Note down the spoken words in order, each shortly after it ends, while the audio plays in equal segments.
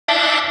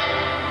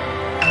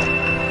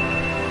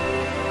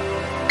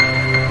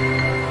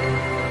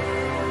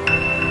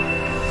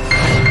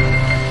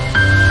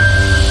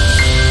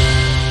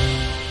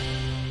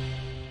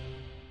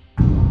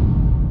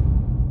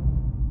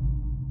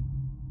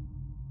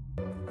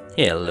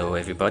Hello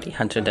everybody,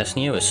 Hunter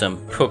Destiny with some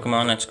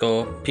Pokemon Let's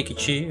Go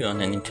Pikachu on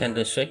the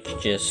Nintendo Switch.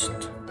 Just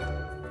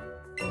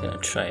gonna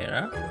try it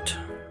out.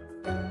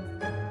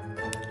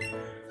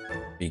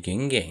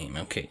 Begin game,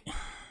 okay.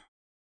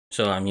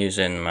 So I'm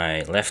using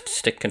my left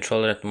stick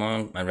controller at the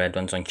moment. My red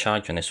one's on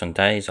charge. When this one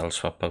dies, I'll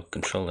swap out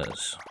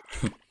controllers.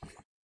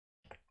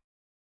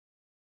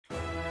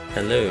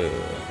 Hello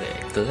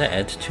there,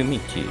 glad to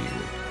meet you.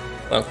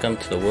 Welcome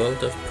to the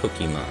world of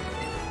Pokemon.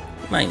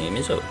 My name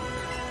is Oak.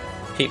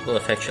 People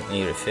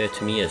affectionately refer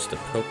to me as the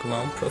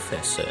Pokemon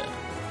Professor.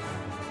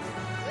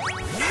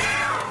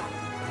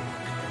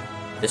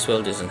 This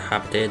world is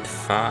inhabited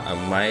far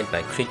and wide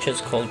by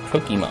creatures called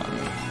Pokemon.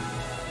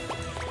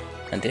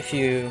 And if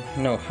you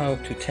know how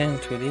to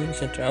tend to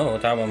these oh,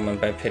 that one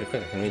went by pretty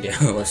quick, I can read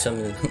it. Well,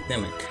 something,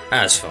 never mind.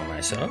 As for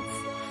myself,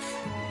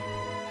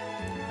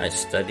 I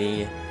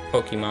study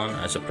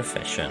Pokemon as a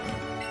profession.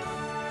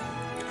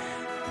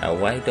 Now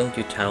why don't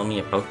you tell me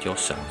about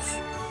yourself?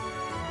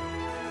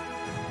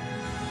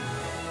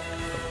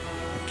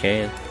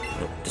 Okay,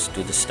 just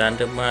do the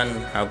standard one.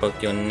 How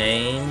about your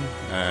name?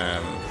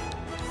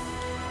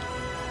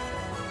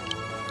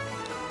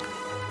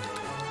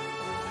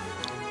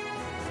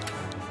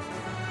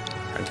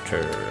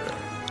 Hunter.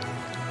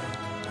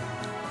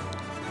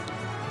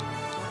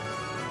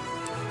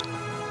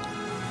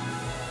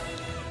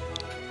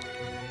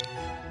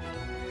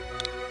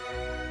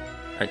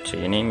 Hunter,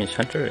 your name is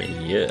Hunter?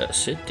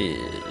 Yes, it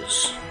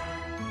is.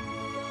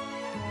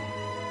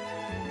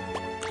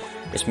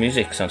 This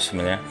music sounds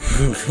familiar.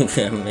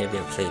 Maybe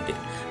I played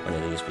one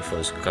of these before.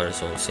 This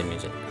chorus all the same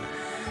music.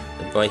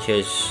 The boy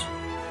here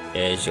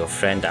is your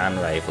friend and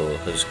rival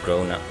who's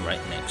grown up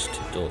right next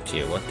door to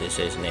you. What is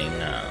his name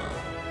now?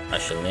 I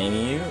shall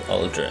name you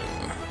Aldrin.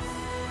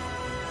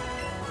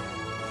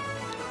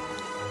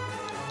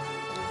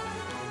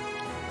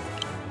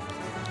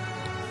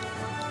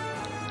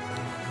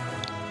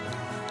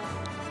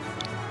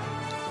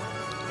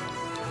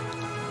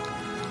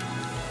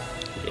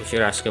 If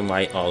you're asking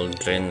why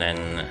Aldrin,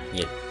 then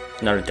you're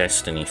not a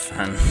Destiny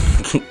fan.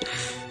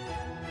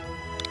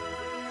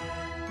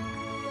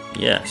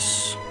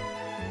 Yes.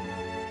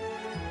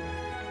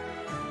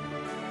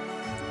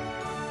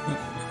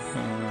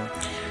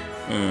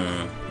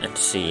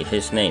 Let's see,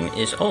 his name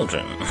is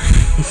Aldrin.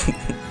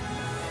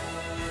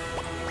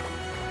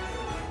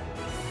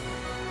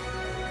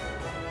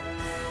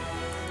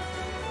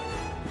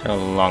 How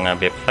long I'll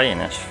be playing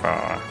this for?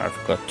 I've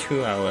got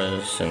 2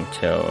 hours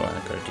until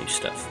I gotta do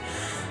stuff.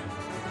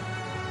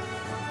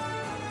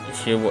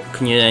 If you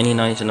can you hear any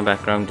noise in the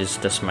background, is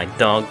just my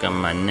dog and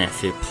my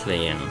nephew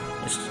playing.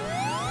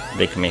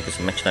 They can make as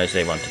much noise as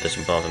they want, it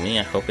doesn't bother me.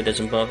 I hope it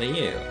doesn't bother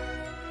you.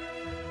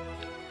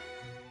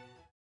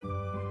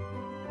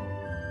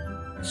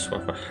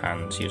 Swap of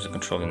hands, use the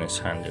control in his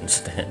hand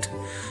instead.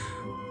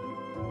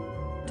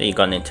 There you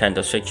got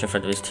Nintendo Switch in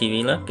front of his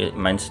TV, look.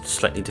 Mine's a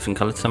slightly different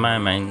colour to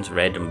mine, mine's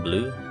red and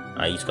blue.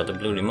 He's got the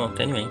blue remote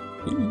anyway.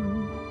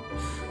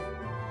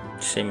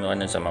 Same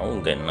one as I'm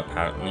holding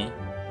apparently.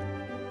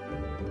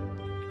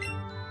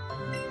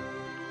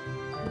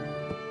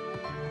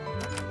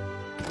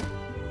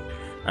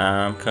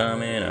 I'm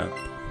coming up.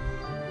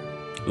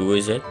 Who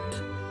is it?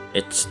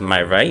 It's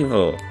my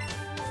rival.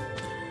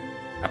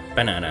 Up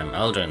and at him,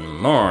 Aldrin.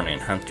 Morning,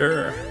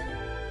 Hunter.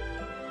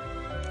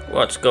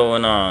 What's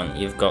going on?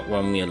 You've got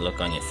one weird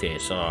look on your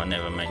face. Oh,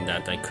 never mind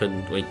that. I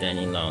couldn't wait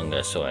any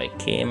longer, so I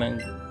came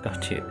and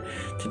got you.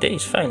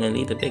 Today's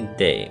finally the big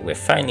day. We're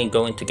finally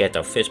going to get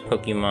our first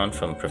Pokemon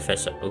from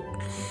Professor Oak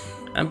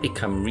and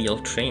become real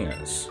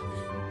trainers.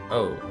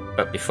 Oh,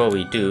 but before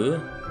we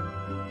do,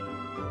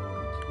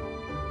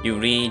 you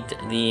read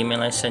the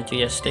email I sent you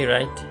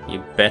yesterday, right?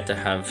 You better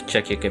have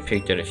checked your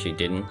computer if you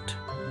didn't.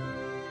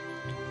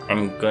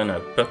 I'm gonna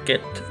book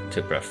it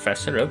to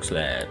Professor Oak's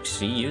lab.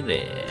 See you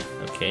there.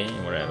 Okay,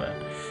 wherever.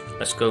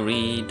 Let's go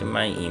read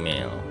my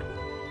email.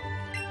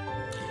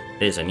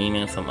 There's an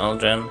email from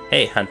Aldrin.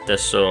 Hey Hunter,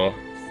 so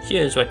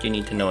here's what you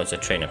need to know as a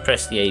trainer.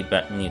 Press the A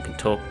button, you can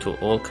talk to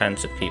all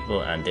kinds of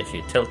people, and if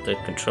you tilt the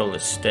controller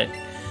stick,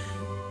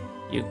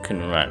 you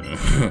can run.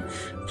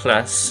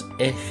 Plus,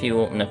 if you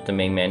open up the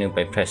main menu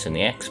by pressing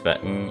the X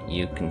button,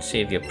 you can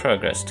save your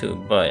progress too.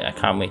 Boy, I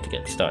can't wait to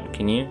get started.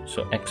 Can you?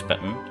 So X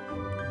button.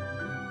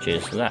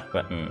 Choose that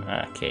button.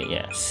 Okay,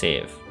 yeah,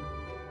 save.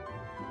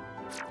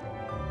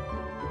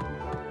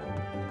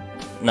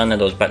 None of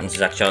those buttons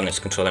is actually on this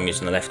controller. I'm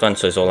using the left one,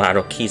 so it's all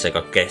arrow keys. I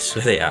got guess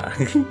where they are.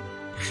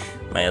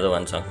 My other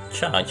one's on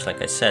charge,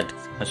 like I said.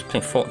 I was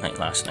playing Fortnite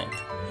last night.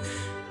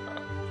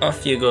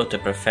 Off you go to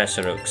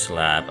Professor Oak's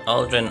lab.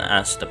 Aldrin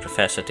asked the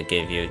professor to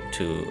give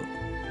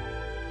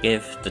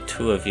the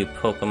two of you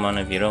Pokemon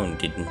of your own,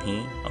 didn't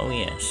he? Oh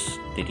yes,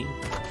 did he?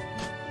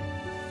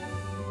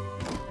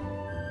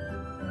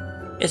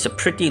 It's a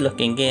pretty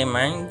looking game,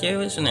 mind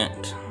you, isn't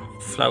it?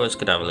 Flowers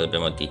could have a little bit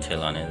more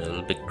detail on it, a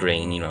little bit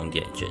grainy around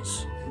the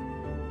edges.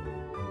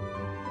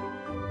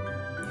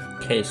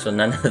 Okay, so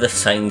none of the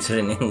signs are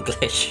in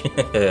English.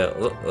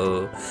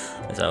 Uh-oh.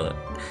 Let's have a look.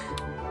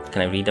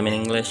 Can I read them in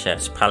English?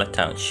 Yes. Pallet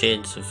Town,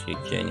 shades of your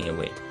journey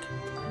await.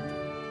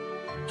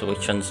 So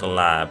which one's the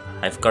lab?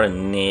 I've got a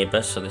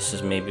neighbour, so this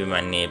is maybe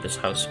my neighbour's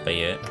house by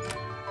here.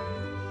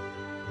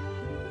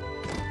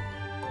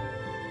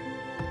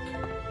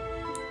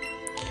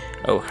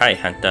 Oh, hi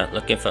Hunter.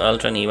 Looking for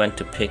Aldrin. He went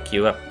to pick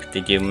you up.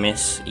 Did you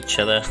miss each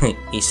other?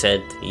 He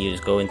said he was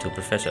going to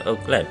Professor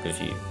Oak Lab with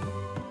you.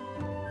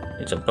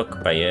 It's a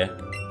book by here.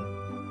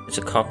 It's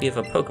a copy of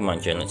a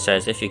Pokemon journal. It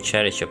says if you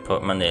cherish your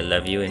Pokemon, they'll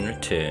love you in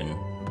return.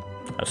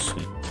 How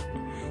sweet.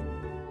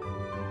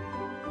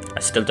 I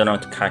still don't know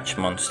how to catch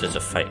monsters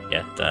or fight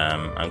yet.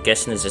 I'm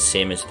guessing it's the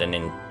same as the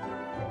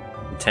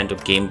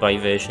Nintendo Game Boy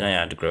version I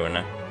had growing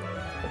up.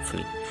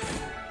 Hopefully.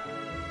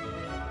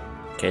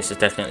 Okay, so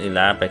it's definitely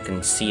lab. I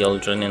can see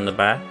Aldrin in the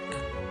back.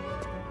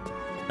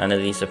 None of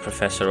these are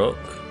Professor Oak.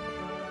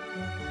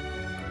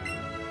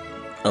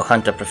 Oh,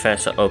 Hunter,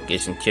 Professor Oak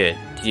isn't here.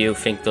 Do you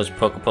think those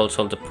Pokeballs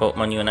hold the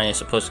Pokemon you and I are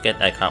supposed to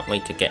get? I can't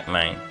wait to get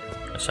mine.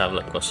 Let's have a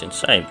look what's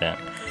inside then.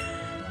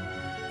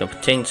 It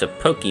contains a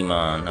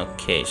Pokemon.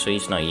 Okay, so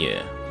he's not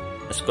here.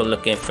 Let's go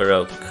looking for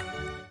Oak.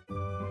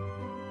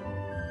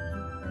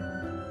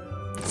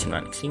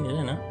 Cinematic scene,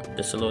 isn't it?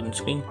 This is a loading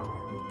screen.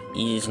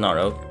 He's not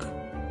Oak.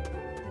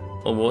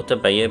 Oh, water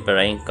by here, but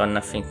I ain't got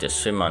nothing to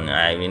swim on.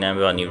 I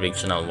remember on the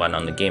original one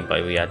on the Game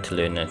Boy we had to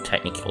learn a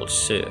technique called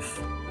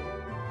surf.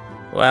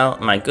 Well,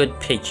 my good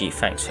Pidgey,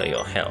 thanks for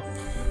your help.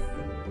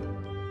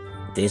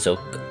 There's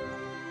Oak.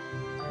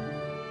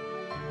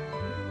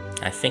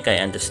 I think I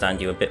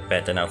understand you a bit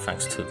better now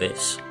thanks to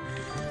this.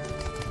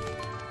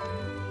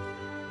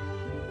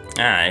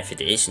 Ah, if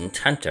it isn't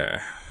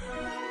Hunter.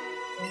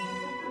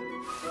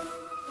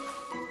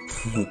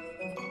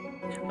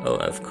 Oh,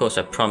 of course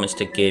I promised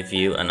to give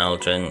you and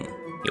Aldrin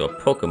your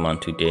Pokemon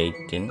today,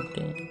 didn't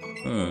I?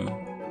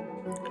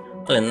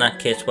 Well, in that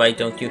case, why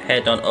don't you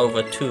head on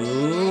over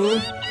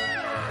to...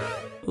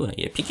 Oh,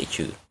 yeah,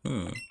 Pikachu.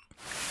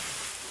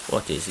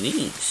 What is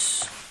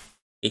this?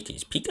 It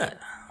is Pikachu.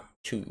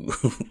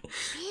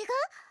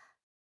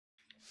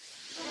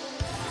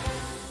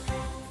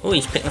 Oh,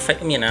 he's picking a fight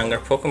with me and I'm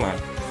gonna Pokemon.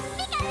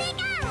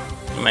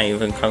 I might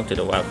have encountered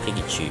a wild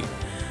Pikachu.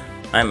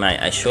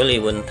 I surely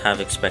wouldn't have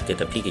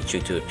expected a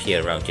Pikachu to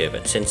appear around here,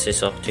 but since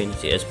this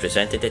opportunity has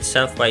presented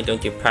itself, why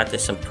don't you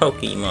practice some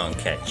Pokemon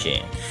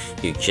catching?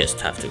 You just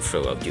have to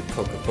throw out your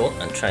Pokeball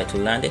and try to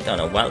land it on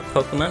a wild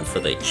Pokemon for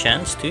the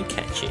chance to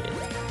catch it.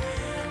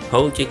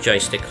 Hold your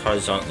joystick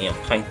horizontally and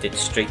point it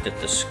straight at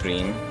the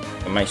screen.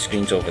 And my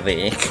screen's over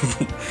there.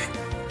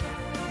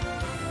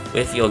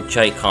 With your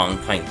Joy-Con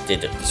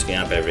pointed at the screen,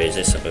 I better raise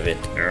this up a bit.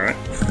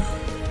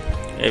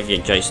 With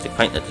your joystick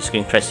pointed at the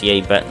screen, press the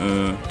A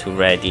button to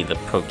ready the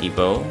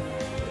Pokeball.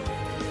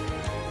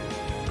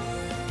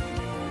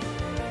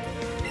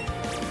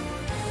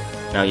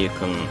 Now you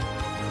can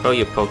throw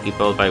your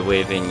Pokeball by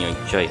waving your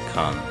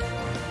Joy-Con.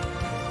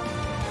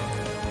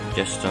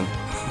 Just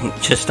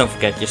don't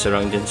forget your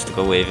surroundings to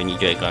go waving your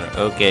Joy-Con.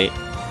 Okay.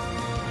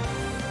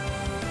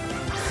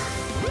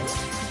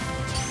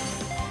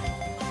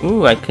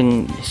 Ooh, I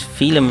can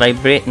feel him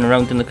vibrating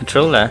around in the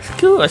controller.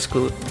 Cool, that's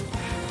cool.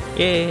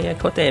 Yay, I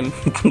caught him.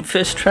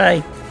 First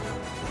try.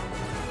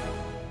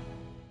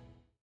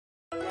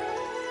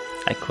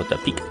 I caught a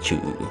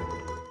Pikachu.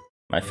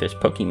 My first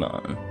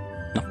Pokemon.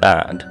 Not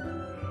bad.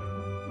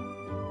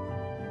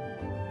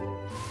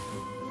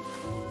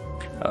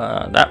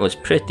 That was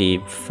pretty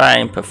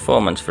fine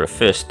performance for a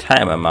first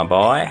timer, my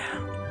boy.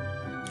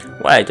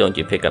 Why don't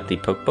you pick up the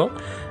Pokeball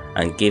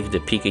and give the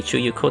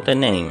Pikachu you caught a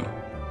name?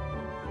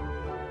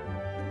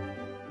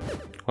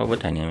 What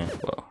would I name it?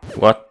 Whoa.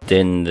 What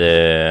in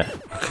the...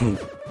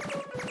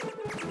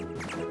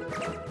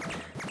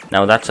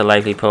 Now that's a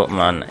lively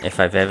Pokemon if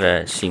I've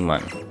ever seen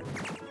one.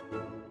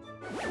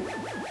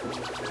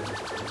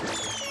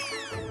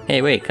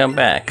 Hey wait, come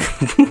back.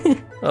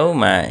 Oh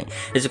my.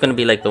 Is it gonna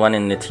be like the one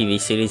in the TV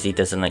series? He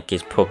doesn't like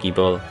his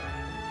Pokeball.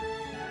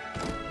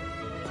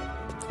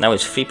 Now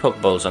it's 3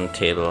 Pokeballs on the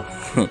table.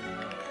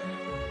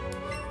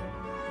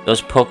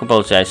 Those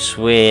Pokeballs, I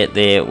swear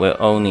they were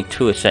only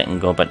 2 a second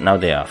ago, but now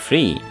they are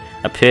 3.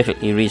 A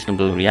perfectly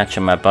reasonable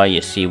reaction, my boy.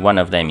 You see, one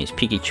of them is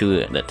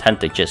Pikachu that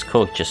Hunter just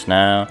caught just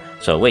now.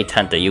 So wait,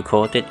 Hunter, you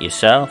caught it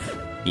yourself?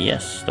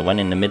 Yes, the one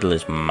in the middle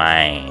is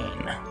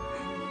mine.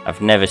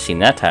 I've never seen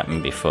that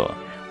happen before.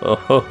 Oh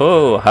ho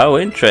ho, how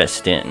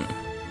interesting.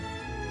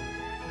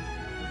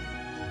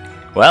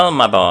 Well,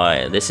 my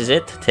boy, this is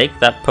it. Take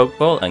that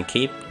Pokeball and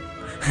keep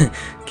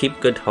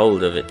good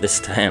hold of it this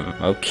time.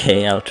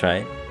 Okay, I'll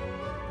try.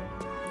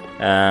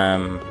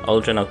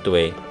 Aldrin out the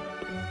way.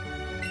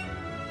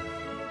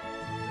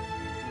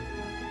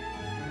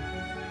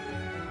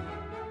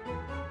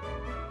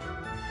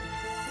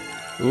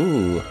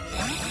 Ooh.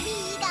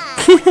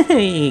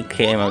 He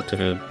came out of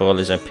the ball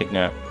as I picked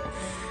her up.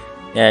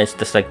 Yeah, it's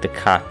just like the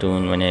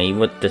cartoon when he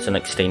doesn't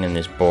like staying in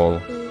his ball.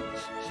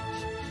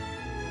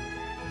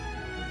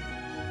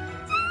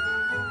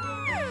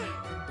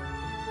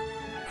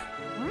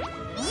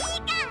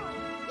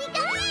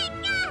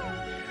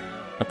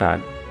 Not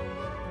bad.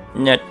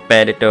 Not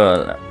bad at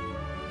all.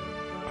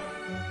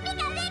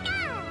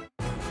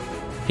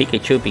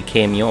 Pikachu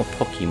became your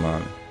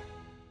Pokemon.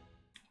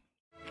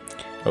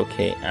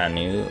 Okay, I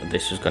knew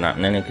this was gonna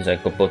happen because I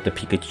got both the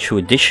Pikachu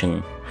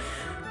edition.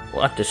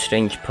 What a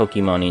strange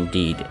Pokemon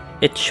indeed.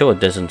 It sure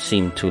doesn't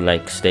seem to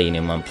like staying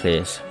in one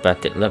place,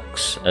 but it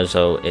looks as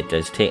though it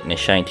has taken a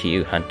shine to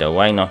you, Hunter.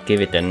 Why not give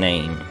it a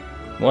name?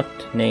 What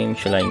name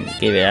shall I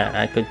give it?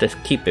 I could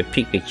just keep it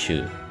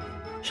Pikachu.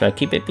 Shall I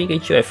keep it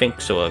Pikachu? I think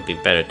so, it'll be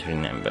better to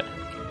remember.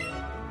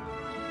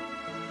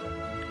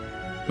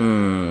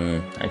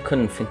 I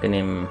couldn't think of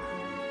name.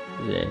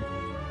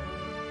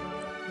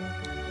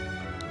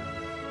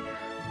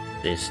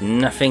 There's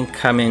nothing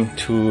coming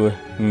to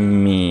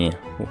me.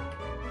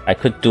 I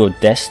could do a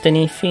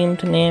Destiny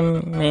themed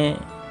name,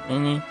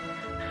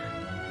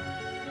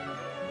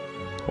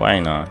 Why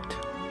not?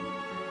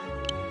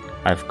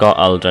 I've got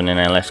Aldrin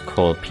and let's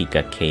call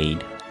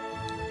Pikachu.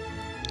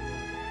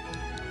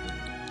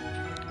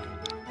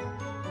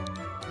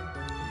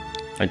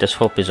 I just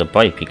hope it's a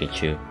boy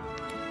Pikachu.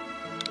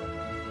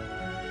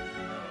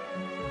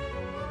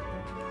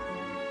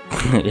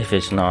 If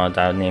it's not,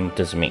 that name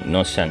doesn't make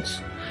no sense.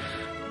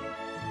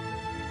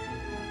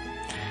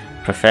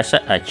 Professor,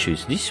 I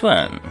choose this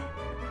one.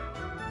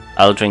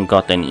 Aldrin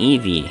got an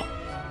Eevee.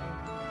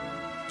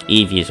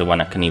 Eevee is the one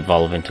that can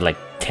evolve into like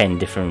 10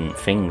 different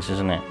things,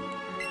 isn't it?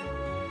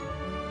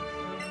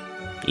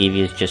 Eevee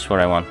is just what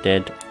I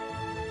wanted.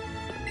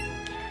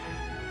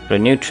 For a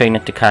new trainer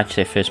to catch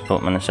their first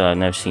Pokemon, so I've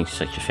never seen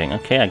such a thing.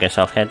 Okay, I guess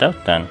I'll head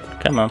out then.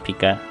 Come on,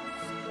 Pika.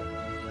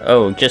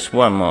 Oh, just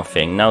one more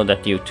thing. Now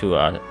that you two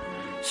are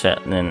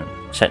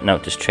setting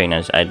out as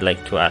trainers, I'd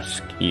like to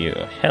ask you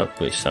help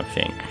with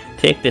something.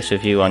 Take this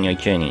with you on your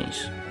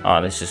journeys.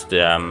 Oh, this is the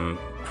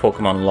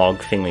Pokemon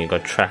log thing where you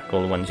got to track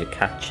all the ones you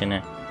catch in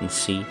it and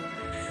see.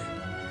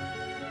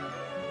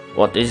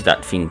 What is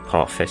that thing,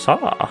 Professor?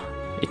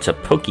 It's a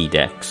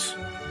Pokédex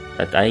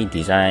that I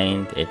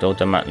designed. It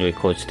automatically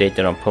records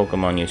data on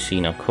Pokemon you've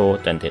seen or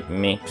caught, and it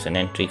makes an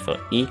entry for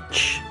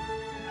each.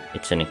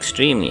 It's an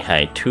extremely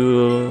high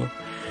tool,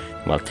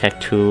 tech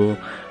tool.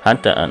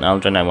 Hunter and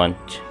Aldrin, I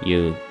want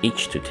you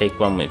each to take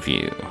one with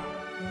you.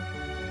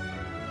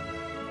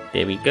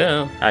 There we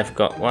go. I've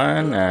got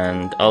one,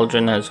 and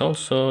Aldrin has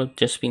also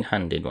just been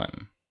handed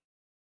one.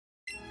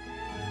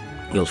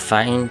 You'll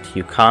find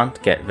you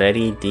can't get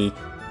very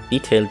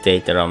detailed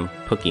data on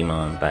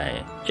Pokemon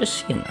by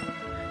just seeing them.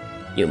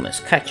 You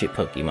must catch your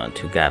Pokemon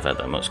to gather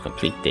the most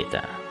complete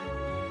data.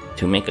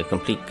 To make a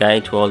complete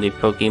guide to all the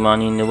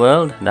Pokemon in the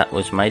world, that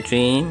was my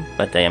dream,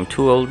 but I am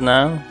too old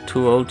now,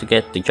 too old to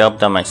get the job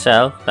done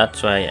myself.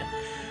 That's why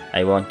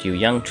I want you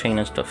young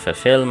trainers to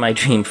fulfill my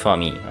dream for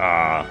me.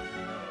 Ah.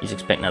 He's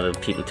expecting other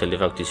people to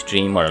live out his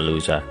dream. Or a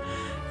loser.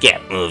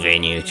 Get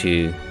moving, you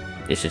two.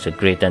 This is a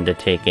great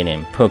undertaking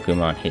in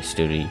Pokemon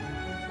history.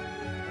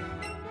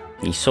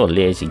 He's so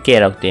lazy.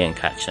 Get out there and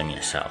catch them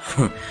yourself.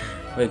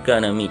 We're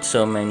gonna meet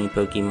so many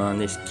Pokemon.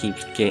 This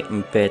keeps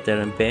getting better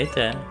and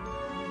better.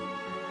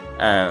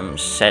 I'm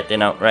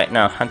setting out right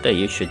now. Hunter,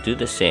 you should do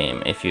the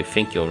same. If you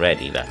think you're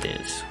ready, that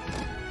is.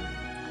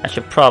 I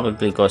should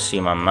probably go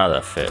see my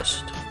mother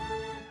first.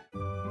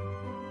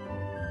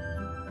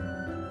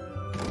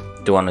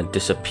 Don't want to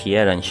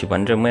disappear and she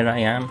wondering where I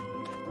am.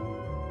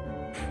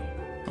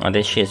 Oh,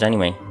 there she is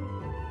anyway.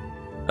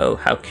 Oh,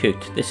 how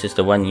cute. This is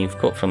the one you've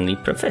caught from the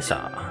professor.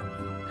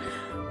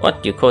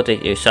 What, you caught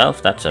it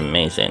yourself? That's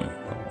amazing.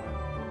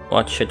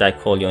 What should I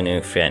call your new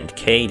friend?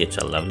 Cade, it's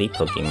a lovely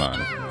Pokemon.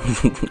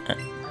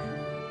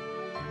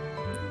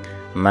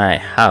 My,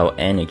 how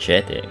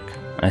energetic.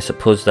 I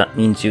suppose that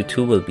means you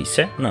two will be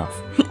setting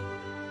off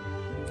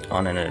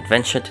on an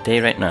adventure today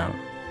right now.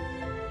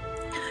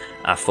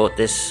 I thought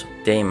this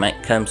day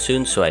might come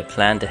soon, so I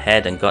planned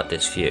ahead and got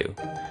this view.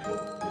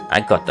 I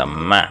got the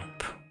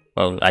map.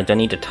 Well, I don't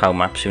need a town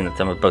map soon as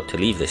I'm about to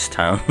leave this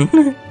town.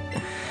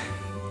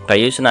 By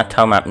using that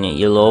town map,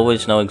 you'll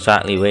always know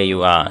exactly where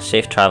you are.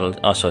 Safe travel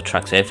also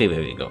tracks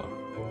everywhere we go.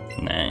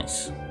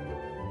 Nice.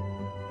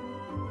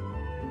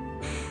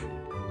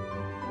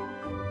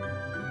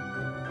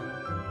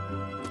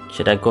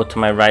 Should I go to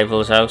my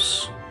rival's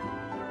house?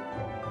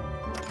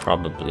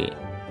 Probably.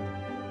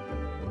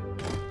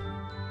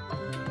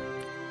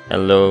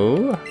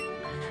 Hello?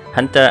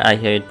 Hunter, I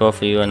heard both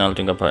of you and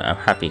Aldrin about. I'm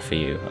happy for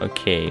you.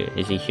 Okay,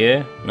 is he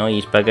here? No,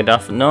 he's buggered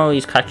off. No,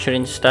 he's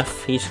capturing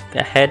stuff. He's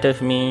ahead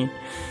of me.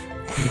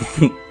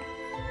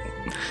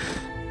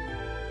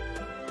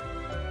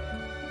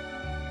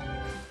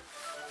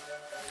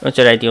 What's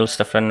your ideal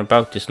stuff running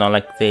about? It's not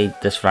like they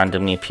just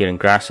randomly appear in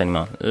grass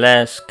anymore.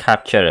 Let's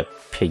capture a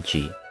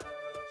Pidgey.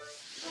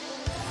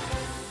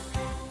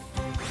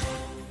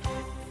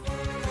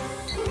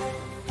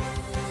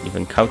 You've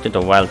encountered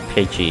a wild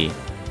Pidgey.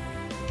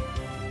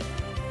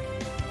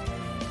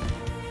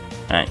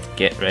 Alright,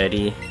 get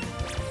ready.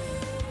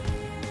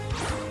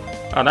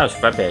 Oh, that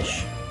was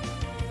rubbish.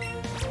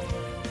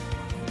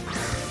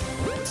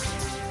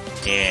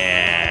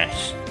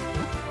 Yes.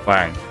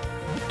 1,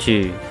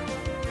 2,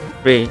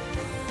 3.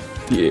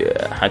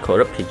 Yeah, I caught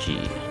a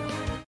Pidgey.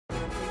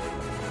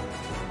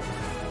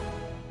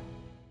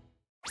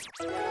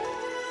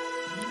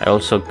 I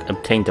also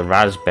obtained a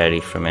raspberry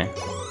from it.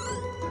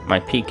 My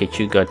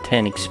Pikachu got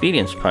 10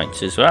 experience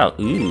points as well.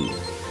 Ooh.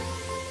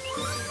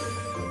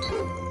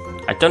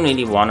 I don't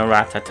really want a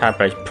Rattata,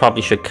 but I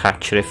probably should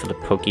capture it for the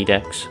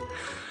Pokédex.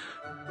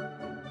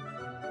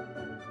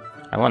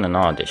 I want an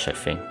Oddish, I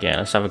think. Yeah,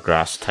 let's have a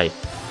grass type.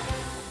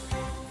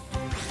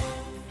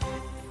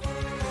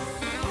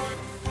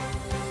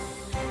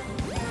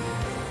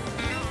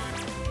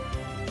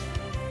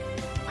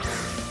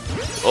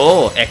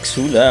 Oh,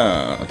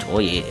 excellent! Oh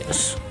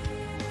yes.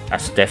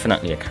 That's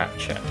definitely a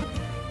capture.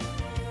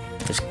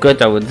 It's good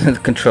that with the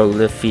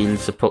controller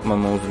feels the Pokemon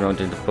moving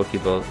around in the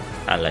Pokeball.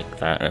 I like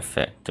that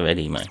effect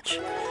very much.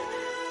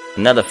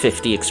 Another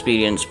 50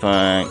 experience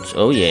points.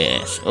 Oh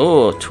yes.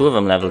 Oh, 2 of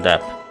them leveled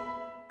up.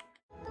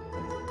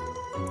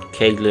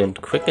 Cade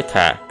learned quick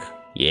attack.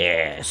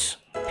 Yes.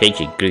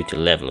 Pidgey grew to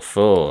level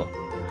 4.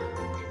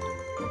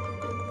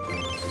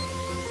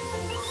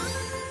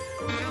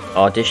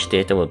 Oddish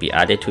data will be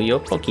added to your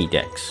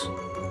Pokédex.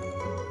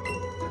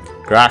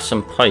 Grass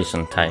and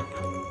poison type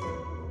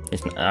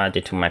is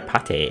added to my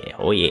party.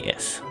 Oh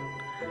yes.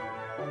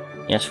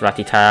 Yes,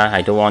 Rattata,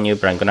 I don't want you,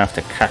 but I'm gonna have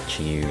to catch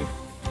you.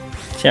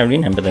 See, I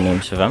remember the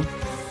names of them.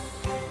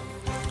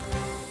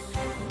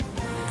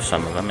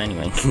 Some of them,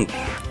 anyway.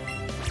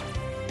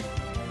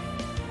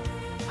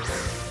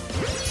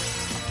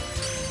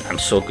 I'm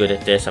so good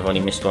at this. I've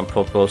only missed 1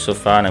 Pokeball so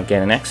far, and I'm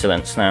getting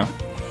excellence now.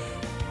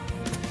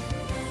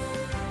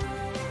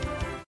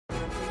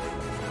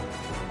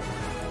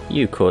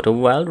 You caught a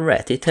wild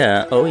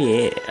Rattata. Oh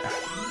yeah.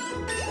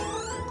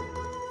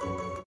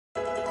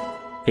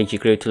 Pidgey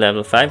grew to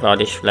level 5,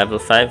 Oddish level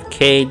 5,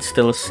 Cade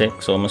still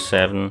 6, almost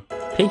 7.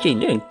 Pidgey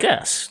learned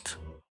Gust.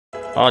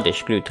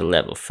 Oddish grew to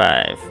level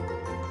 5.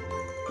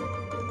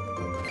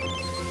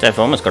 So I've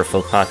almost got a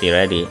full party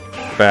ready,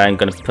 but I'm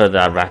going to put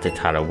that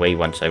Rattata away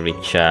once I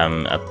reach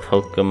a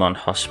Pokemon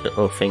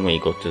hospital thing where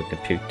you go to the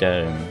computer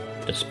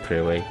and just put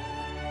it away.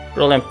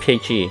 Roll in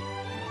Pidgey.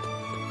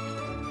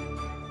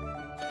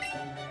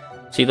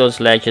 See those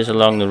ledges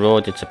along the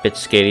road? It's a bit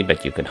scary,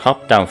 but you can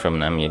hop down from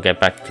them. You'll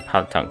get back to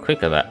Paltown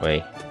quicker that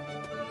way.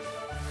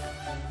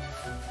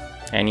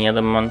 Any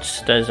other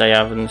monsters I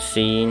haven't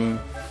seen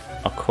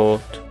or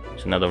caught?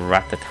 There's another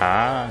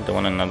Rattata. I don't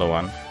want another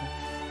one.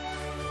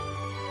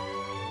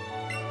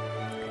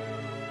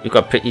 You've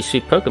got pretty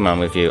sweet Pokemon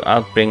with you.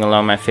 I'll bring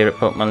along my favorite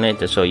Pokemon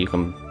later so you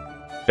can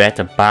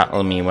better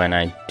battle me when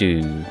I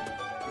do.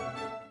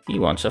 He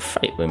wants a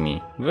fight with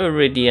me.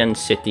 Viridian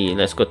City.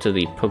 Let's go to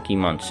the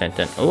Pokemon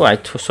Center. Oh, I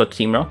saw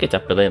Team Rocket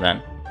up there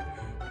then.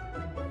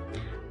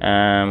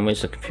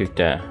 Where's the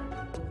computer?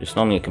 There's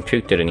normally a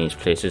computer in these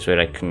places where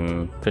I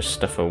can push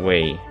stuff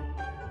away.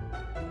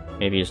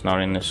 Maybe it's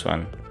not in this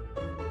one.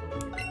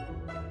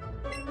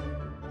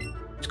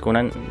 What's going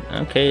on?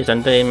 Okay, it's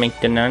under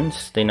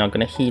maintenance. They're not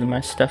gonna heal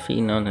my stuff,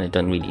 you know, and I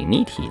don't really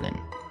need healing.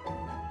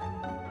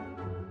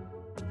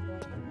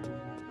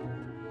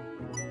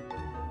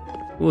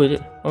 Ooh,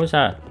 what was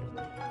that?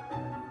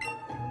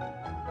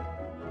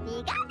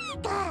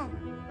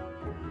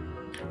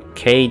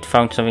 Cade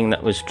found something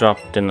that was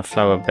dropped in the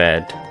flower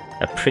bed.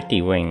 A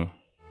pretty wing.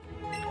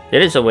 There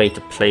is a way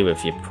to play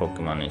with your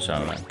Pokemon as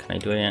well. Can I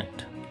do it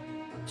yet?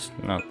 It's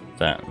not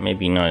that.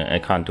 Maybe no, I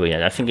can't do it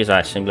yet. I think it's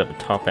that symbol at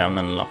the top. I haven't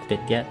unlocked it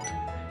yet.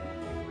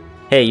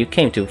 Hey, you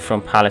came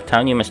from Pallet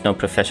Town. You must know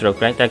Professor Oak,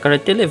 right? I got a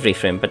delivery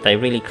for him, but I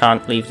really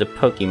can't leave the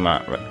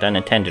Pokemon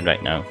unattended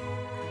right now.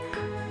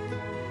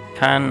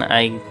 Can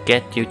I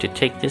get you to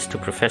take this to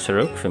Professor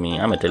Oak for me?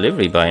 I'm a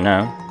delivery boy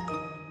now.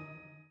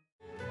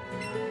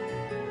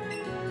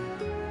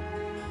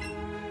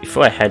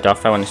 Before I head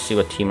off, I want to see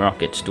what Team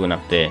Rocket's doing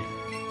up there.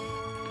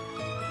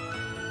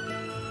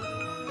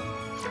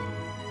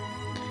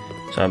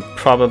 So I'll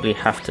probably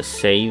have to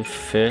save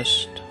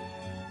first.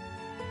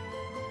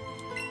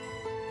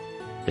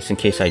 Just in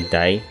case I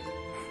die.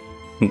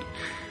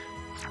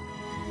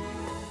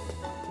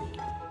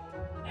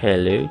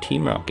 Hello,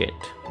 Team Rocket.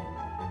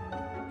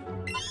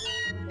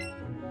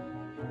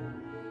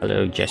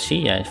 Hello,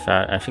 Jesse. I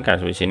think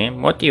that was your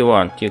name. What do you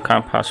want? You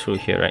can't pass through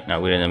here right now.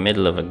 We're in the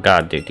middle of a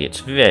guard duty.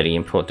 It's very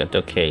important.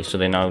 Okay, so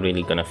they're not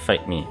really gonna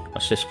fight me.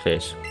 What's this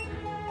place?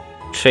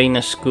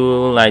 Trainer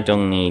school. I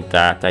don't need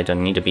that. I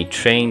don't need to be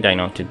trained. I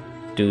know how to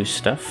do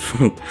stuff.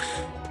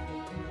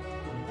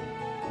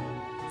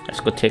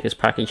 Let's go take this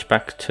package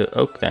back to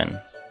Oak then.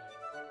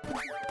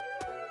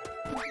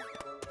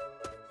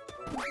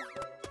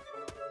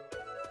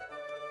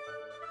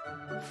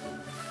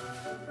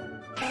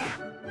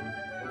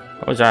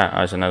 What was that? Oh,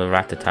 it was another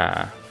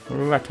Rattata.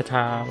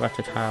 Rattata,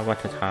 Rattata,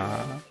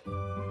 Rattata.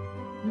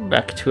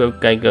 Back to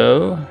Oak I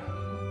go.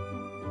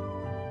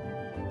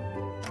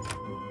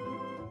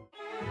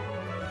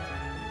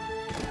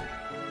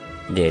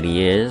 There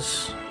he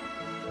is.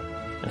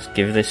 Let's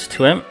give this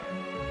to him.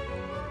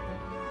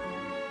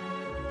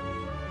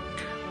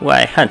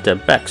 Why, Hunter,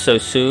 back so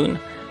soon?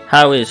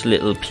 How is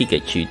little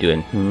Pikachu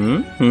doing?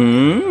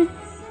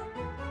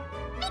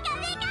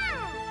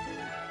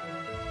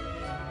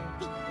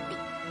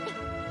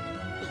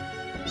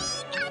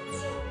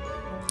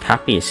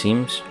 Happy it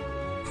seems.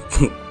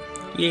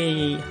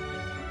 Yay!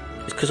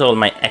 It's because all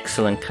my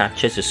excellent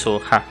catchers are so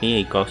happy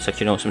he got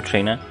such an awesome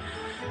trainer.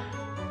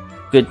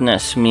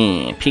 Goodness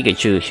me,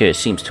 Pikachu here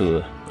seems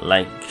to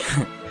like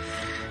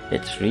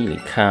it's really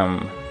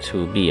come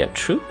to be a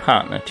true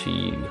partner to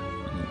you.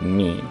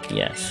 Me,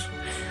 yes.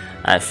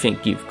 I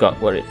think you've got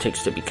what it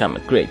takes to become a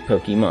great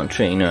Pokemon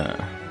trainer.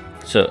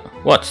 So,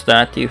 what's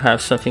that? Do you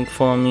have something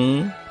for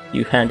me?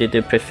 You handed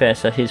the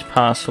professor his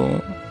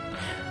parcel.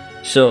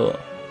 So,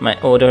 my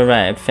order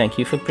arrived. Thank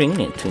you for bringing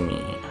it to me.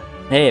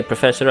 Hey,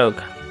 Professor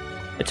Oak.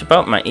 It's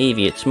about my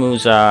Eevee. Its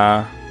moves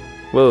are...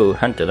 Whoa,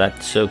 Hunter,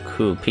 that's so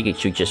cool.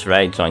 Pikachu just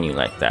rides on you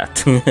like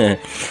that.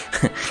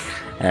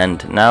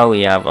 And now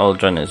we have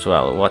Aldrin as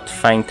well. What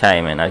fine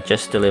timing. I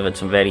just delivered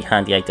some very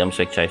handy items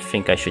which I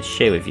think I should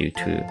share with you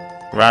too.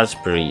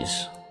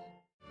 Raspberries.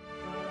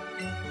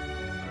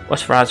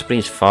 What's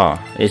raspberries for?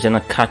 It's in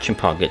a catching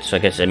pocket, so I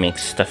guess it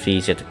makes stuff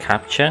easier to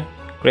capture.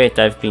 Great,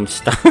 I've been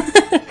stuck.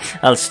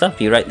 I'll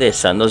stop you right there,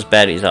 son. Those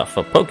berries are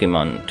for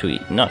Pokemon to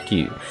eat, not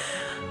you.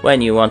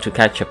 When you want to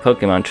catch a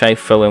Pokemon, try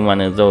throwing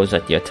one of those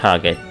at your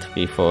target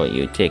before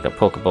you take a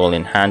Pokeball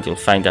in hand. You'll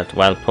find that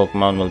wild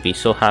Pokemon will be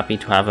so happy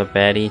to have a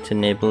berry to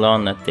nibble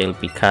on that they'll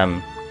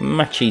become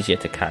much easier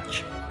to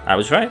catch. I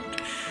was right.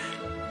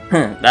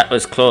 That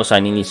was close.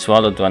 I nearly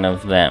swallowed one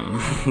of them.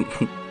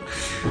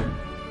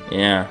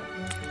 Yeah,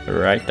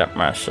 right up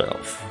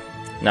myself.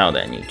 Now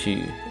then, you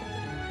two.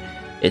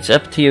 It's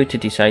up to you to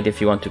decide if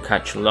you want to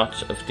catch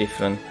lots of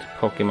different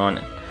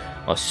Pokemon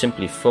or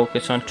simply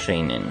focus on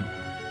training.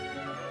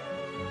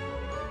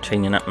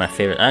 Training up my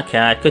favorite. Okay,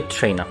 I could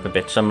train up a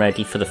bit, so I'm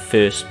ready for the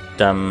first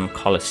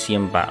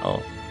Colosseum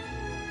battle.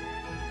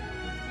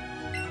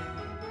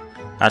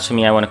 As for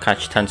me, I want to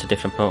catch tons of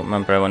different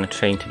Pokemon, but I want to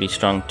train to be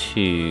strong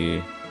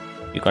too.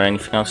 You got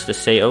anything else to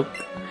say, Oak?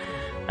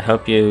 I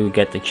hope you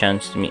get the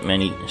chance to meet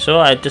many. So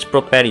I just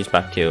brought berries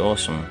back to you.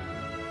 Awesome.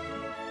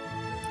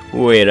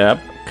 Wait up.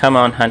 Come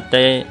on,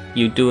 Hunter.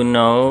 You do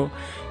know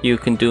you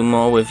can do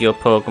more with your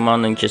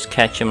Pokemon than just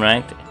catch them,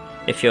 right?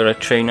 If you're a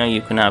trainer,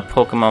 you can have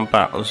Pokemon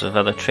battles with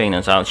other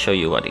trainers. I'll show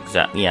you what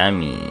exactly I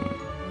mean.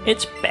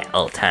 It's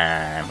battle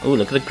time. Ooh,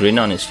 look at the grin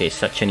on his face.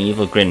 Such an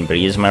evil grin, but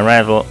he is my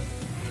rival.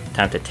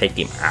 Time to take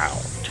him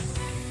out.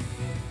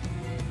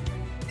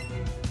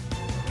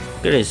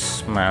 Look at his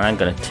smile. I'm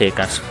gonna take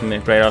that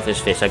smirk right off his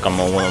face. I got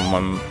more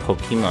one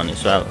Pokemon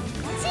as well.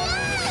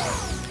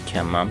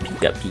 Come on,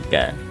 Pika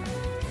Pika.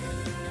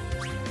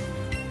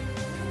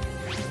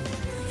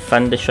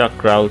 Thundershock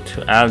growl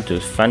to... I'll do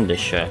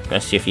Thundershock.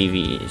 Let's see if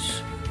Eevee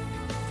is.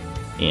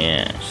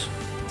 Yes.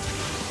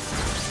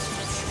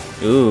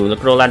 Ooh, look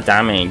at all that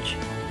damage.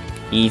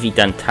 Eevee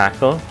done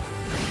tackle.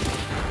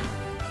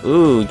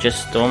 Ooh,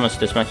 just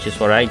almost as much as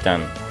what I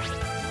done.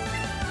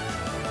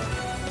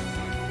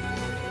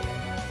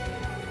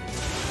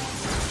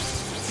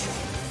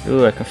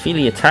 Ooh, I can feel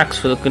the attacks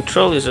for the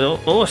controllers are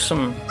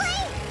awesome.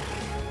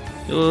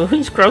 Ooh,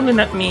 he's growling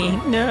at me.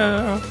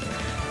 No.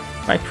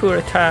 My poor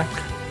attack.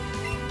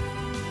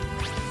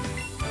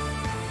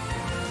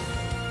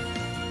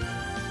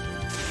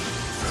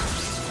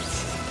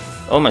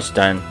 Almost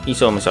done.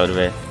 He's almost out of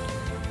it.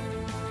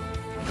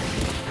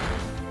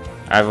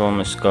 I've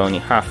almost got only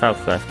half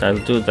health left. I'll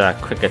do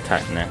that quick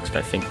attack next,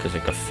 I think, because I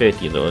got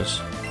 30 of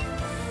those.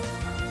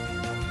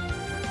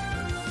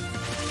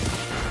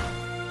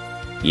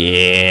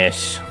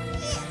 Yes.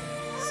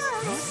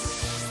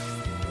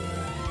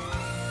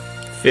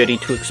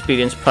 32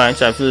 experience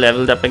points. I've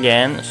leveled up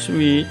again.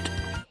 Sweet.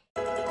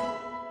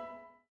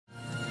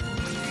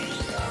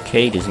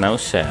 Cade is now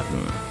 7.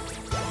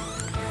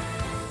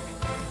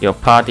 Your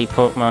party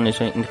Pokemon is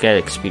waiting to get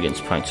experience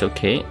points.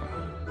 Okay.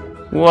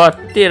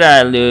 What did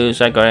I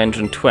lose? I got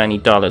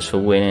 $120 for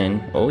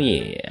winning. Oh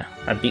yeah.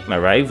 I beat my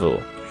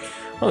rival.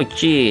 Oh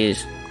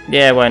jeez.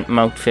 Yeah, I went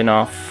mouthing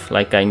off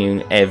like I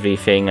knew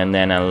everything and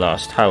then I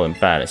lost. How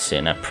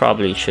embarrassing. I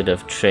probably should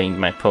have trained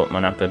my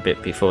Pokemon up a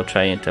bit before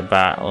trying to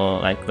battle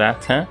like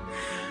that, huh?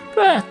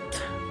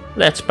 But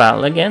let's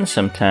battle again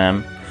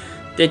sometime.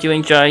 Did you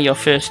enjoy your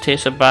first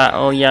taste of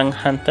battle, young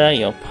hunter?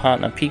 Your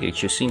partner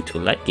Pikachu seemed to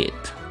like it.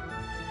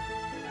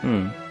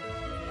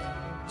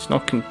 It's no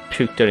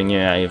computer in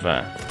here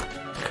either.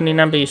 Can you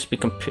remember used to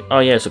be oh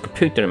yeah, there's a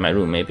computer in my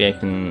room. Maybe I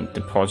can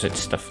deposit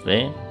stuff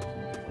there.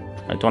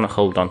 I don't want to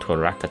hold on to a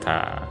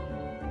Rattata.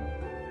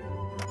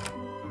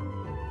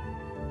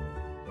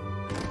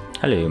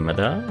 Hello,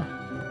 mother.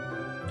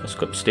 Let's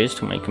go upstairs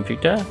to my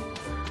computer.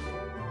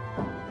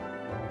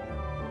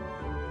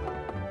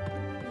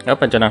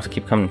 Hope I don't have to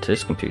keep coming to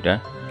this computer.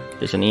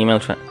 There's an email.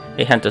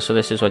 Hey Hunter, so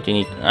this is what you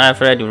need.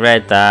 I've already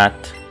read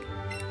that.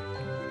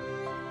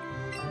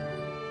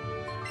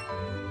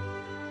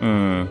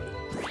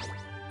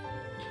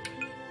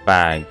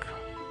 Bag.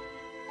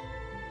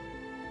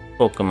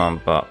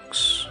 Pokemon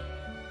box.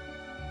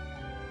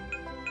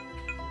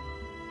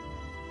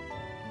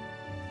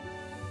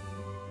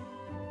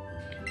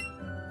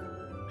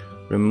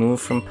 Remove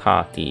from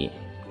party.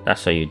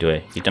 That's how you do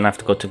it. You don't have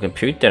to go to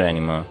computer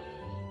anymore.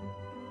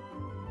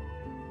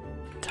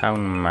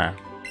 Town map.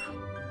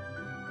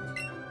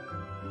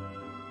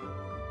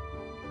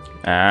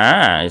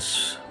 Ah,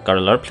 it's got a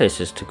lot of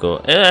places to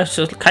go.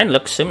 So it kind of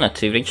looks similar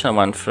to the original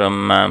one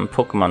from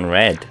Pokemon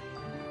Red.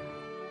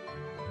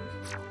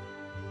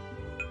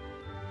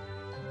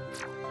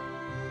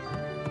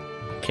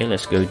 Okay,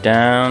 let's go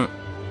down.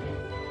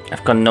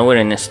 I've got nowhere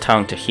in this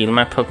town to heal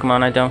my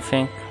Pokemon, I don't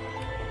think.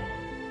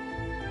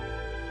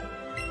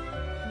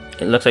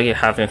 It looks like you're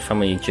having fun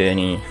with your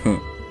journey.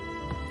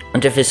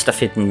 Wonder if there's stuff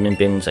hidden in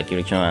bins like the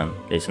original one.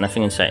 There's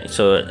nothing inside,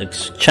 so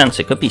it's a chance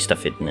it could be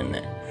stuff hidden in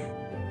there.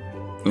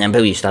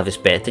 Remember we used to have this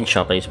betting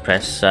shop. I used to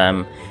press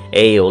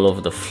A all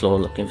over the floor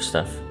looking for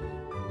stuff.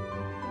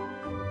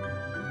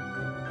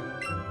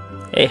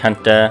 Hey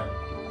Hunter.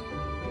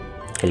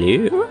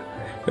 Hello?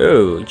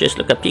 Oh, just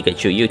look at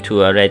Pikachu. You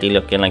two are already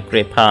looking like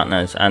great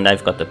partners, and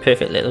I've got the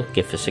perfect little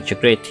gift for such a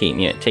great team.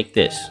 Here, take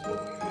this.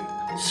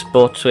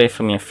 Sportswear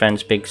from your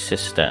friend's big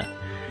sister.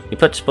 You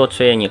put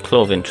sportswear in your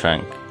clothing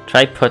trunk.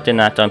 Try putting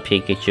that on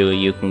Pikachu.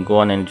 You can go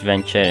on an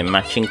adventure in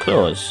matching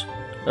clothes.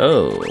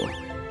 Oh.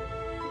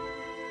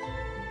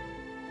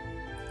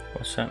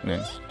 What's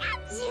happening?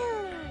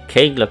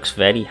 Cade looks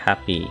very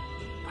happy.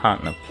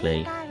 Partner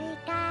play.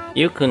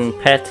 You can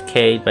pet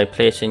Cade by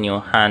placing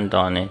your hand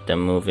on it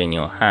and moving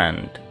your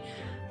hand.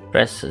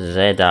 Press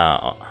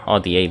ZR or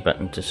the A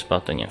button to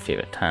spot on your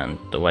favorite hand.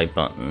 The Y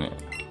button.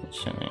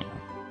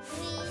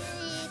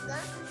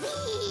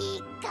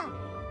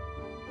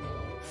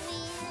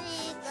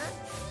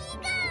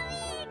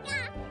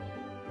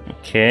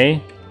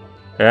 Okay.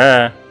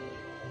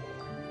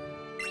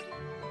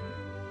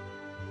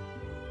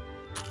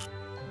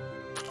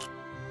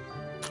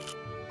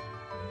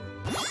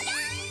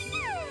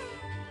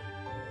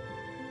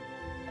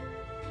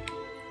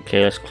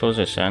 Okay, let's close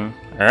this in.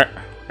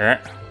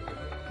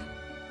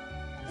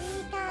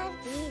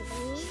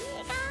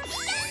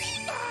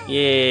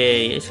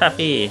 Yay, it's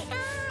happy.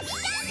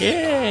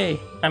 Yay,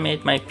 I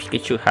made my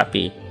Pikachu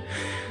happy.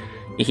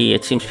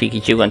 It seems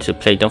Pikachu wants to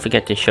play. Don't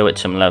forget to show it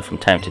some love from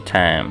time to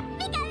time.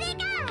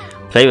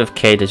 Play with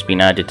Cade has been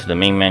added to the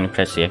main menu.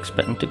 Press the X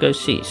button to go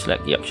see.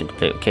 Select the option to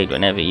play with Cade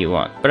whenever you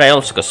want. But I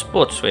also got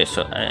sportswear,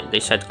 so they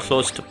said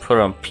clothes to put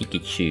on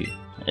Pikachu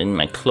in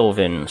my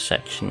clothing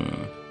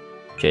section.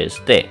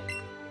 Just there.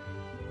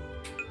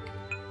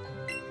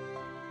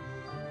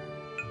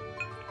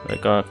 I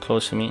got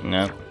clothes for me?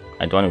 No.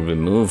 I don't want to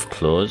remove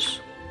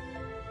clothes.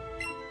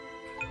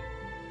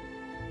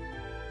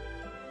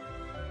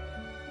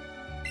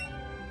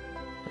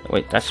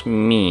 Wait, that's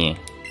me.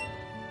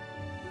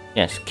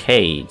 Yes,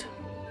 Cade.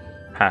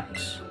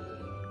 Hats.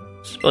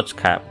 Sports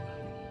cap.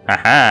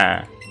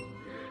 Haha!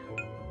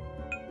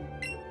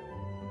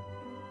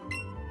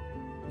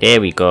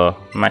 There we go.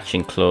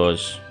 Matching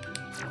clothes.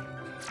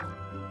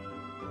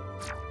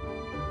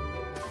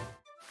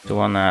 The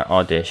one at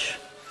Oddish.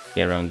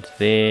 Get around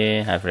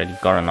there. I've already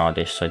got an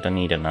Oddish, so I don't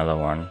need another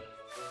one.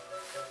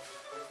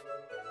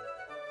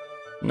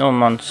 No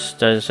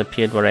monsters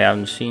appeared where I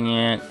haven't seen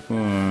yet.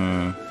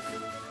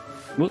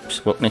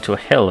 Whoops, walked into a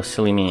hill,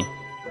 silly me.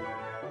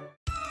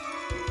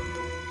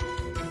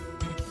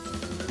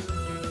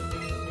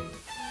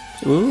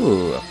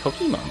 Ooh, a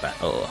Pokemon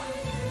battle.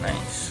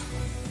 Nice.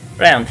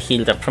 Round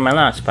healed up from my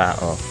last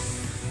battle.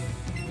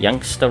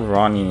 Youngster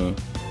Ronnie.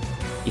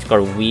 He's got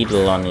a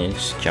Weedle on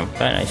his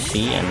jumper, I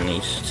see, and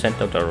he's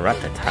sent out a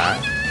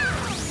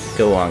Rattata.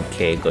 Go on,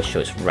 Cade, go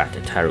show us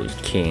Rattata who's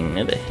king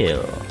of the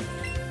hill.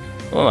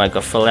 Oh, I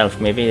got full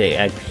health. Maybe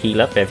I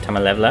heal up every time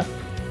I level up.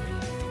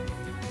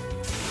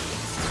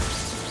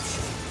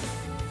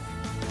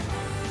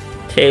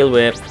 Tail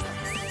whip.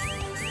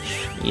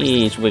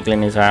 He's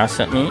wiggling his ass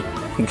at me.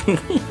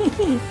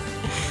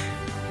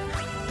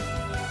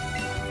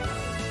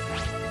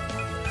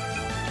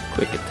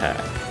 Quick attack.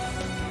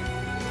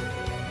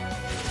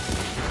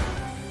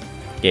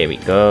 There we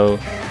go.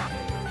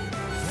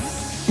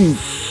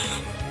 Oof.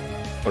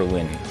 What a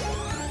win.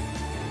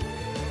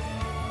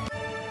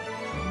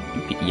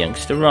 You beat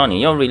Youngster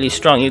Ronnie. You're really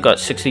strong. You got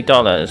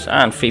 $60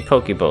 and free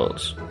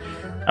Pokeballs.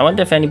 I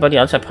wonder if anybody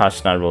else I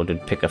passed on that road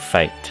would pick a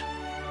fight.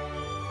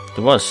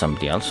 There was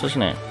somebody else,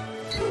 wasn't it?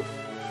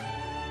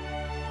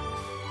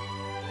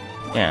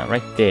 Yeah,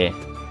 right there.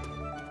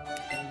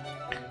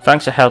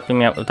 Thanks for helping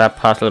me out with that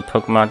parcel of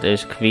Pokemon. It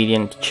is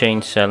convenient to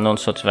change, sell, and all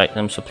sorts of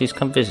items, so please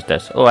come visit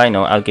us. Oh, I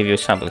know, I'll give you a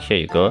sample. Here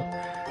you go.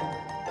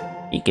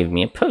 He gave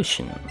me a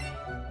potion.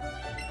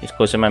 This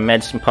goes in my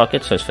medicine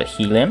pocket, so it's for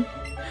healing.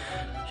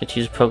 Should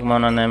use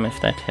Pokemon on them if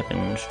that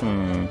happens.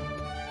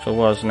 So it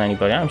wasn't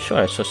anybody. I'm sure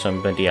I saw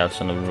somebody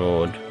else on the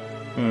road.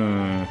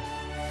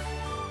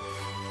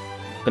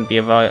 Gonna be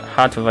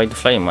hard to avoid the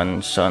flying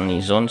ones on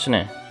these zones, isn't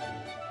it?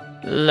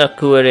 Look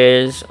who it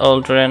is,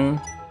 Aldrin.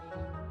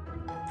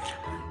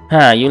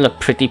 Ah, you look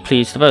pretty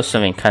pleased about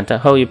something, Kanta.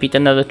 Oh, you beat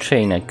another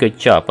trainer. Good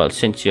job. Well,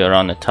 since you're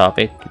on the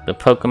topic, the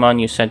Pokemon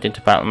you sent into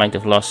battle might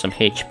have lost some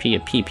HP or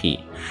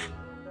PP.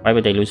 Why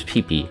would they lose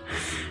PP?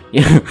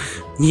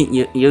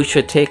 You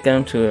should take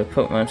them to a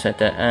Pokemon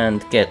Center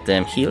and get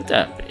them healed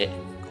up.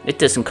 It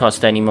doesn't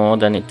cost any more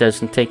than it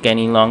doesn't take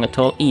any long at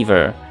all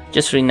either.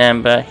 Just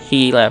remember,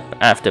 heal up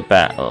after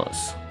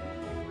battles.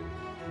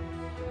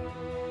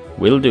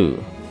 Will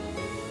do.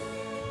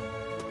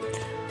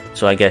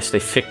 So I guess they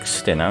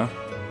fixed it now.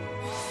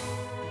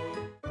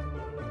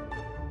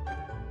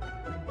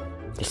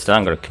 They still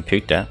haven't got a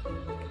computer.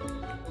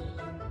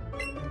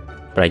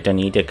 But I don't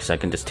need it because I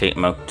can just take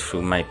them out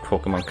through my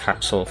Pokemon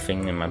capsule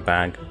thing in my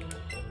bag.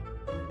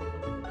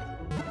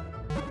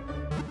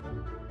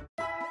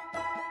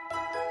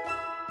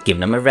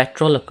 Giving them a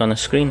retro look on the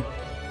screen.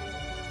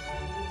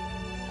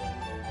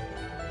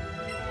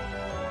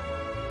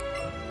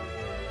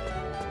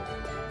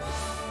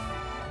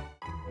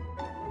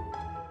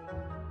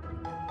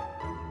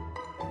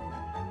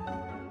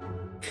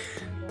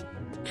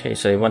 Okay,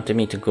 so they wanted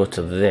me to go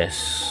to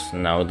this,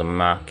 now the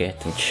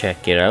market, and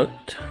check it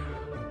out.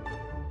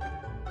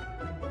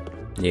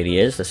 There he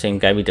is, the same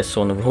guy we just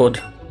saw on the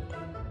road.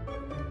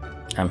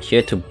 I'm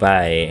here to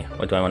buy,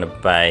 what do I want to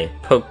buy?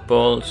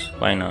 Pokeballs?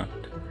 Why not?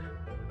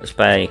 Let's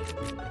buy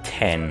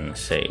 10,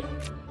 say.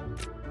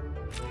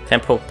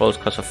 10 Pokeballs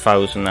cost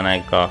 1,000 and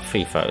I got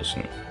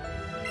 3,000.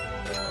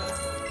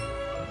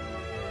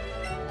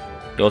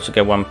 You also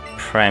get 1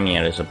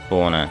 Premier as a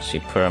bonus, you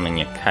put them in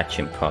your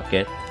catching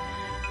pocket.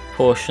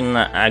 Potion,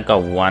 I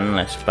got 1,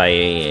 let's buy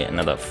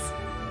another,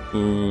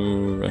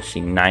 let's see,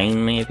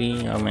 9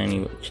 maybe? How many?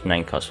 Which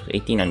 9 costs?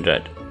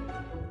 1,800.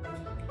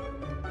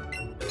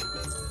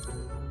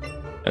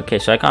 Okay,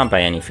 so I can't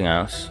buy anything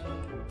else.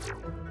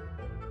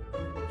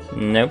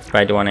 Nope,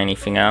 I don't want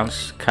anything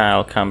else.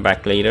 I'll come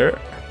back later.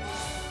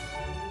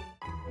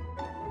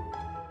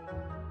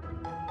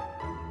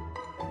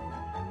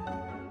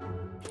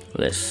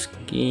 Let's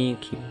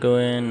keep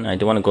going. I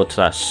don't want to go to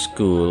that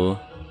school.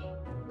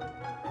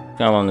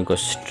 I want to go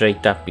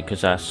straight up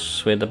because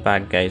that's where the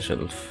bad guys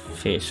will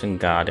face and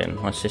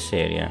garden. What's this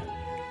area?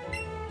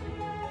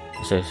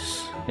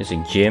 Is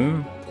a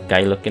gym?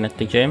 Guy looking at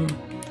the gym?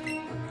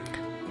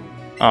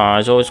 Oh,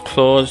 it's always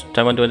closed.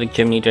 I wonder where the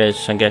gym leader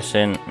is. I'm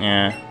guessing,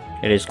 yeah,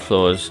 it is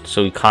closed.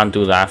 So we can't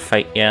do that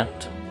fight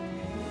yet.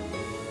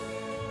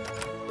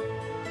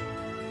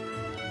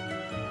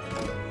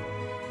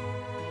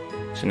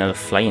 It's another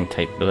flying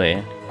type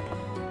there.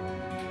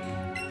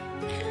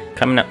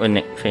 Coming up with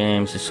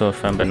nicknames is so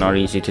fun but not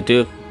easy to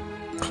do.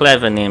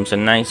 Clever names are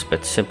nice,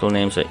 but simple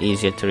names are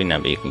easier to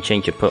remember. You can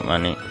change your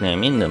Pokemon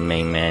nickname in the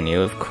main menu,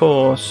 of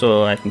course,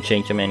 so I can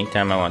change them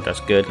anytime I want.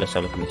 That's good. Let's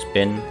have a look in this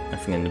bin.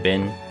 Nothing in the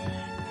bin.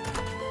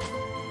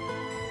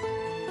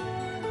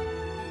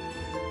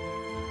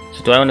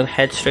 So do I want to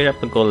head straight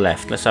up or go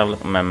left? Let's have a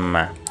look at my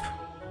map.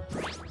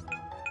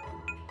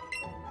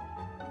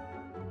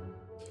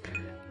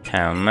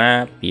 Town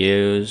map,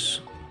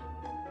 use.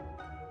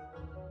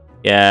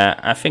 Yeah,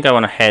 I think I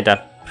want to head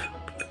up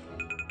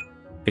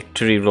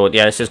Victory Road.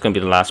 Yeah, this is going to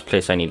be the last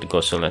place I need to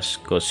go, so let's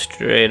go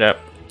straight up.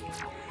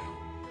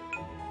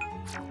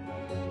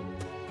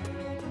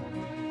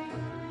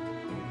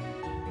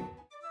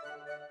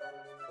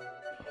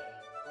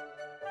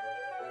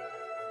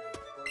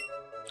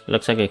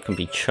 Looks like it can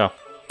be chopped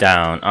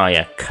down. Oh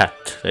yeah,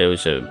 cut. There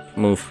was a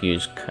move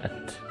use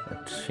cut.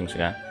 Things like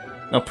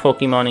that. No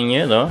Pokemon in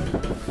here though.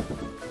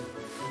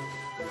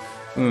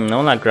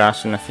 No that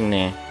grass and nothing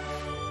there.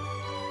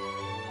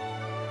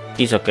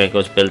 These are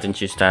Gecko's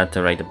buildings you start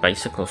to ride a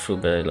bicycle through,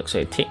 but it looks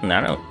like you're taking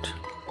that out.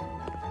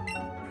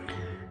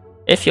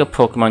 If your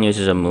Pokemon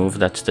uses a move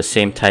that's the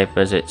same type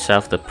as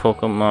itself, the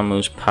Pokemon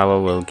move's power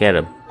will get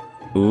a...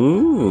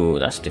 Ooh,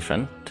 that's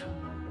different.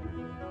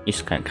 You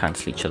just can't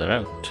cancel each other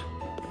out.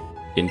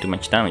 Didn't do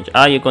much damage.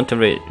 Ah, you're going to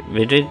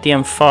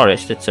Viridian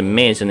Forest. It's a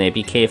maze in there.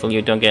 Be careful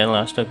you don't get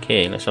lost.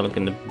 Okay, let's have a look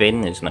in the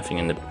bin. There's nothing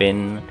in the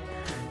bin.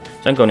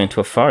 So I'm going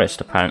into a forest,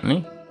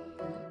 apparently.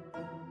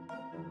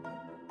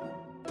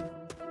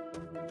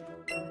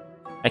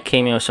 I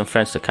came here with some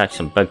friends to catch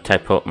some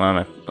bug-type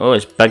Pokemon. Oh,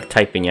 it's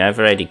bug-typing you. I've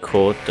already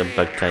caught the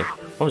bug-type.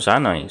 What was that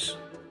noise?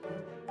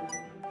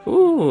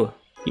 Ooh,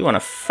 you want to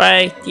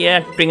fight?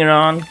 Yeah, bring it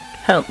on.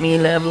 Help me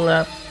level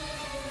up.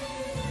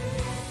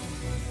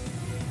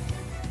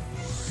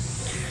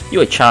 You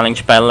were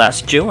challenged by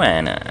Last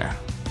Joanna.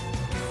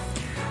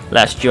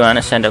 Last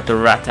Joanna sent out the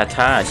Rattata.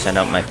 I sent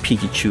out my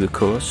Pikachu, of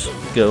course.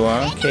 Go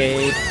on,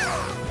 Cade.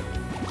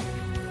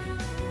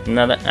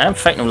 Another. I'm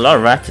fighting a lot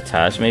of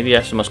Rattatas. Maybe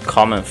that's the most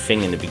common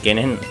thing in the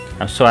beginning.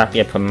 I'm so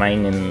happy I put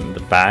mine in the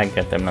bag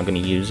that I'm not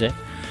going to use it.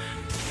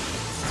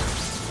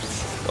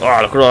 Oh,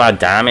 look at all that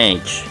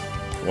damage.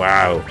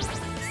 Wow.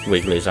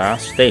 Wiggle his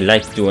ass. They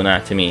like doing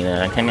that to me.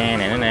 They're like,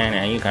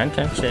 nah, you can't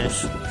touch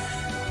this.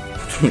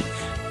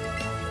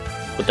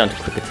 Put down to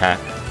quick attack.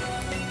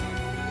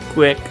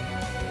 Quick.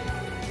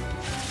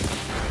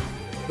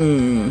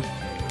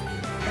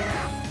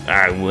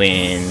 I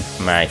win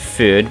my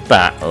third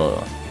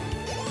battle.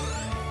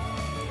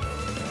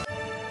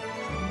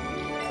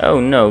 Oh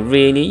no,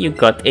 really? You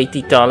got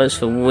 $80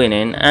 for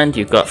winning and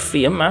you got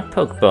 3 of my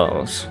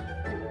Pokeballs.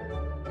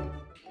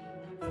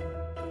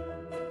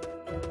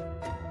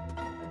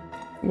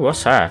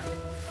 What's that?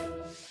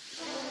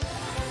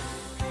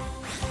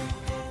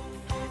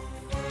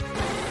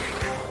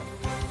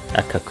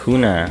 A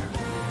Kakuna.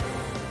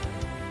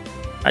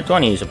 I don't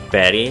want to use a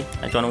berry.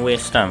 I don't want to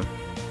waste them.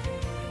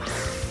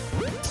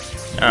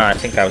 Oh, I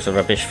think that was a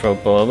rubbish throw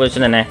ball. It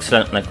wasn't an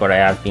excellent like what I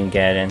have been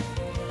getting.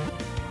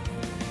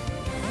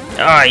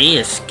 Oh, he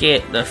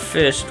escaped the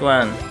first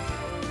one.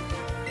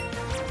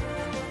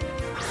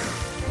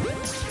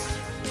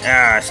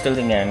 Ah, I still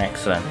didn't get an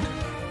excellent.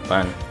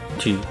 1,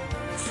 2,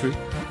 3.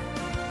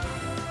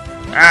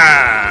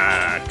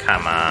 Ah,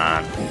 come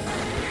on.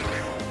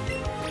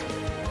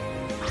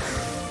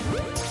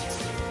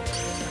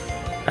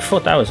 I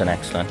thought that was an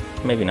excellent.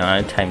 Maybe not,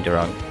 I timed it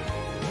wrong.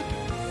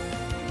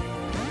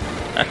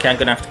 Okay, I'm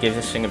gonna have to give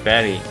this thing a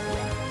berry.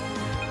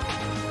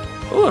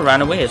 Oh, it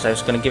ran away as I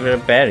was gonna give it a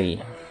berry.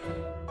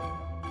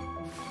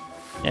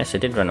 Yes, it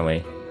did run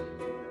away.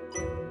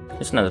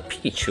 There's another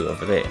Pikachu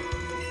over there.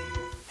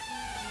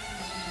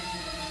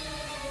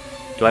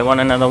 Do I want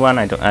another one?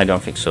 I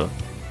don't think so.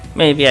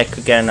 Maybe I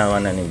could get another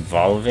one and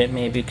evolve it,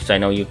 maybe, because I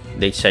know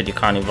they said you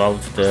can't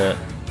evolve the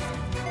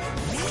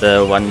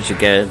ones you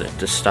get at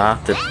the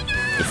start.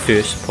 The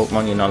first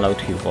Pokemon, you're not allowed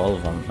to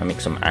evolve them. That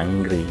makes them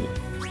angry.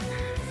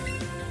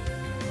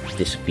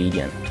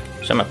 Disobedient.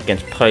 So I'm up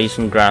against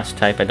Poison Grass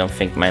type. I don't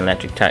think my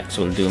electric attacks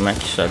will do much,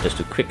 so I'll just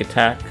do Quick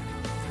Attack.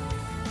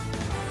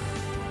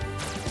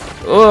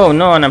 Oh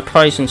no, and I'm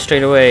poisoned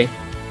straight away.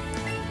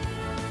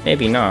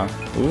 Maybe not.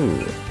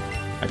 Ooh.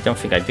 I don't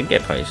think I did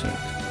get poisoned.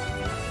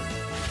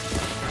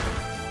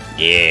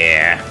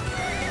 Yeah.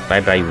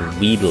 Bye bye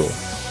Weedle.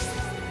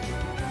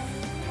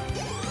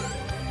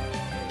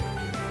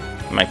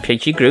 My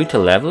Pidgey grew to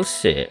level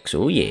 6.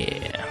 Oh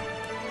yeah.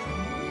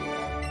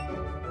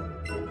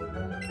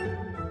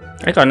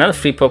 I got another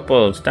 3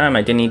 Pokeballs. Damn,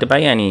 I didn't need to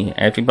buy any.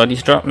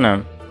 Everybody's dropping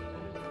them.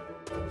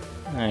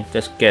 Alright,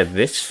 let's get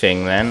this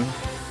thing then.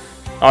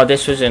 Oh,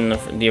 this was in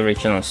the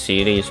original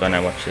series when I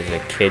watched as a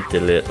kid. The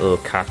little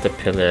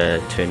caterpillar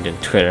turned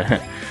into a...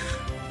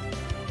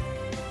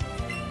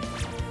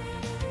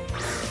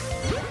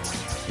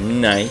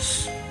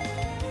 Nice.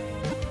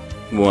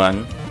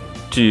 1,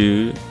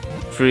 2,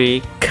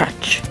 3,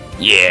 catch!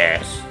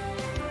 Yes!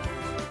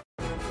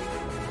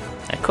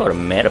 I caught a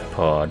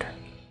Metapod.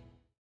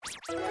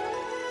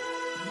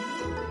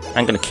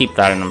 I'm gonna keep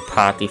that in a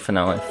party for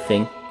now, I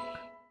think.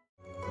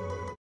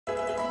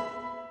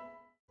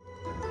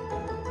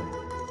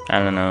 I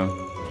don't know.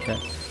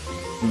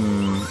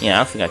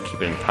 Yeah, I think I'll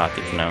keep it in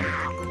party for now.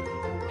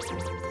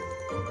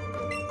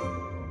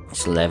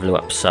 Let's level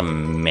up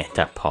some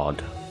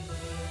Metapod.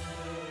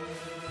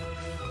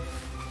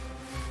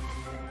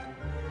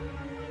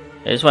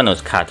 There's one of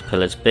those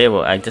caterpillars,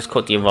 but I just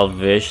caught the evolved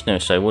version of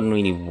it, so I wouldn't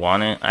really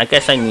want it. I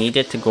guess I need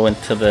it to go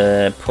into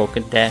the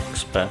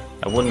Pokédex, but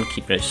I wouldn't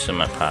keep it in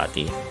my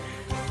party.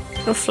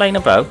 Still flying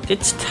about.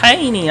 It's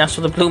tiny, that's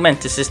what the blue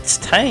mantis is, it's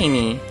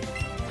tiny.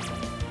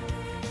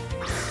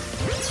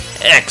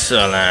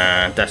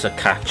 Excellent, that's a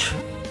catch.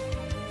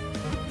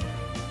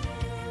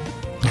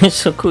 It's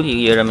so cool you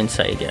hear them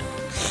inside, yeah.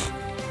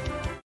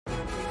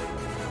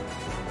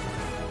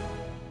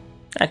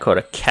 I caught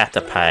a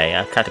Caterpie.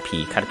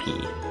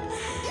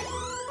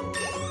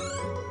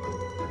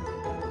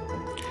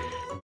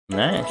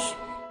 Nice.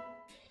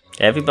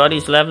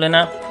 Everybody's leveling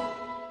up.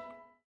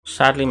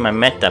 Sadly my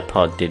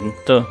Metapod didn't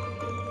though.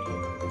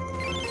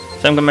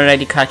 So I'm gonna be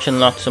ready catching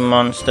lots of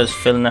monsters,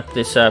 filling up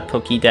this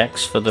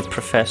Pokédex for the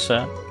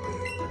professor.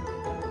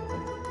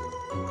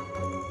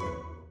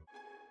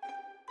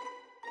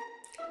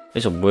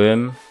 There's a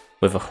worm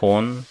with a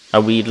horn.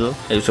 A Weedle.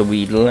 It was a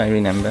Weedle, I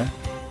remember.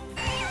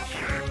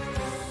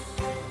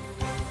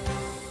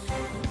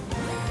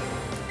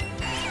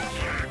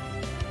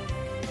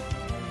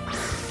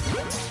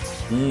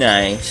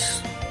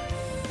 Nice.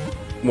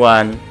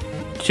 1,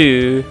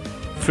 2,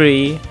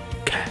 3,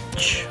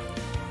 catch.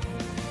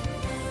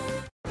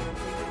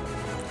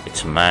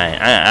 It's mine.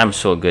 I'm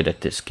so good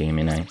at this game,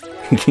 you know.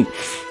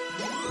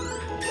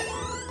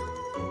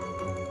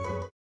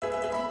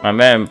 My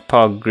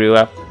Metapod grew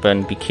up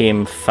and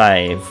became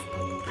 5.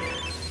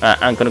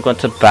 I'm gonna go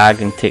into the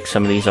bag and take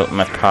some of these out of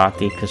my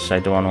party because I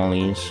don't want all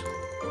these.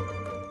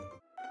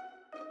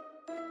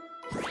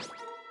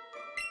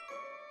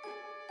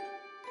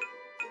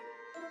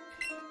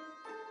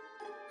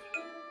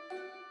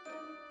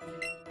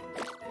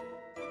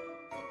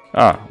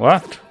 Oh,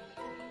 what?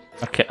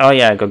 Okay, oh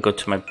yeah, I gotta go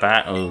to my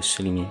bat. Oh,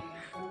 silly me.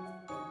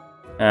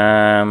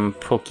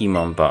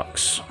 Pokemon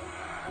box.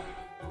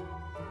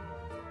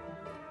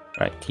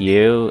 Right,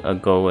 you are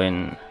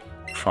going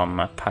from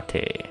my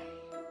party.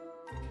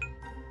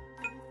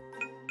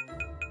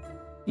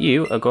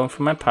 You are going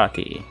from my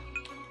party.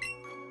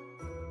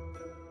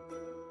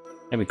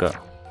 There we go.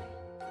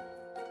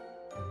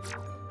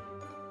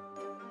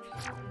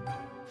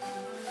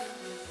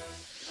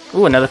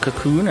 Ooh, another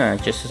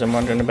Kakuna, just as I'm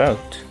wandering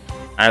about.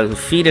 I'll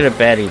feed it a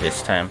berry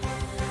this time.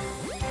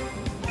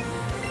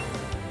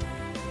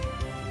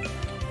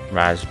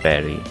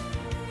 Raspberry.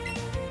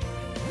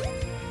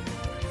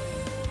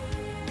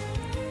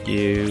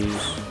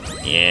 Use.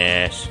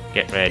 Yes,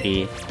 get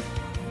ready.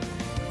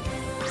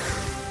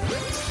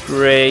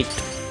 Great.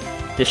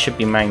 This should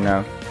be mine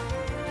now.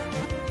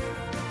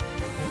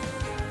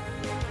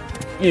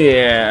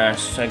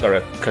 Yes, I got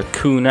a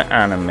Kakuna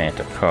and a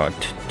Metapod.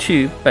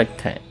 2 bug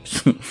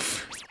types.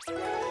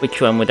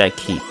 Which one would I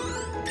keep?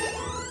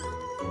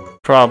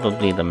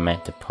 Probably the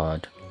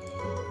Metapod.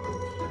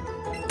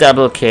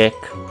 double kick.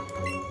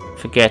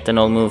 Forget an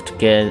old move to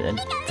get a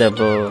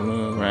double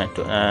move. Right,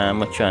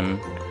 which one?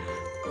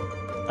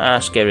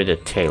 Let's get rid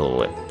of tail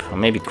whip. Or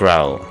maybe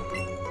growl.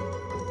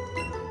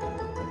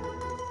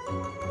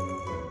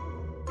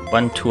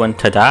 1, 2, 1,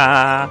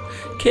 ta-da!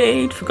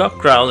 Cade forgot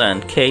growl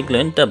and Cade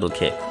learned double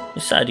kick.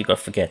 It's sad you got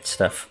to forget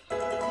stuff.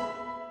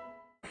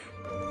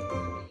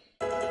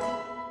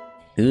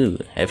 Ooh,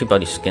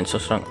 everybody's skin so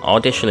strong.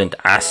 Oddish learned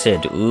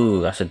acid.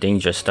 Ooh, that's a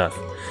dangerous stuff.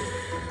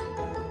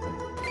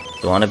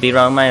 Don't want to be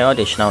around my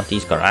Oddish now.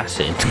 He's got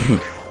acid.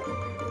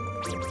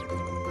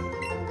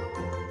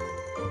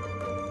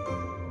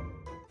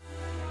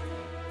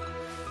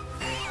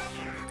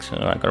 So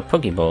I got a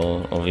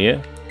Pokeball over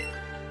here.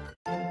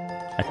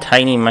 A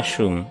tiny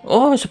mushroom.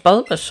 Oh, it's a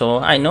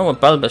Bulbasaur. I know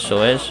what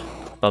Bulbasaur is.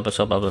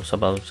 Bulbasaur, Bulbasaur,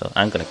 Bulbasaur.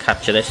 I'm gonna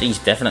capture this. He's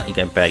definitely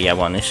gonna bury. I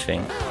want this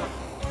thing.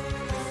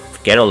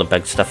 Forget all the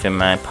bug stuff in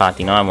my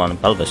party. Now I want a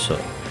Bulbasaur.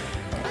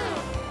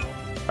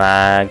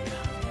 Bag.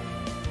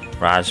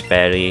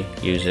 Raspberry.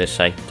 Use this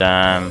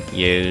item.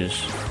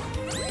 Use.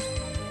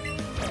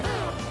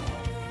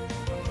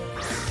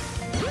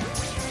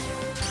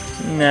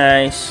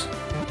 Nice.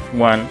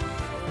 1,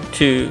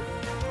 2.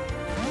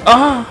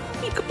 Oh!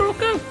 He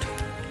broke out!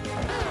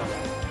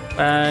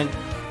 Bag.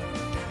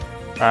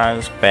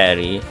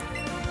 Raspberry.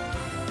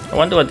 I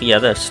wonder what the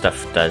other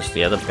stuff does.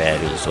 The other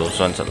berries. Those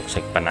ones that looks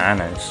like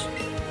bananas.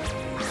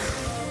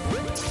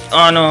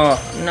 Oh no!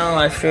 No,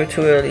 I threw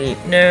too early.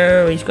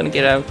 No, he's gonna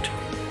get out.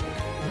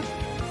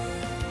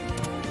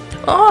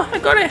 Oh, I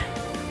got it!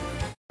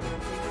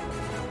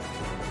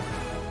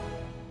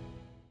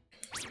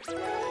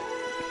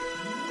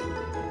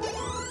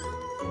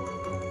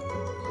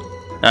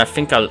 I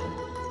think I'll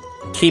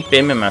keep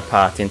him in my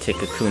party and take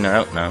Kakuna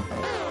out now.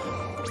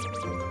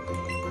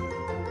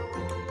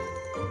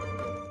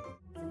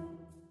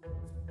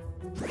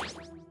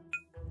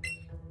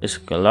 There's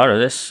a lot of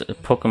this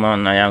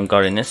Pokemon I haven't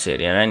got in this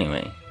area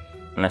anyway.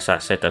 Unless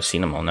that's it, I've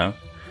seen them all now.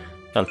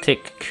 I'll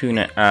take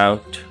Kakuna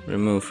out,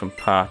 remove from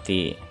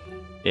party.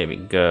 There we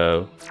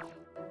go.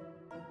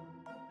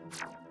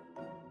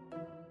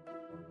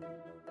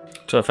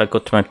 So if I go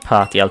to my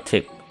party, I'll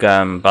take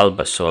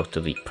Bulbasaur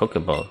to the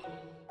Pokeball.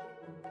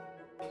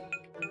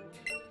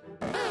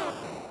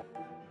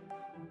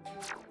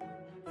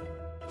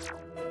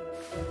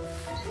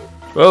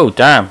 Oh,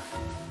 damn.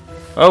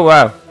 Oh,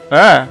 wow.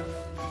 Ah.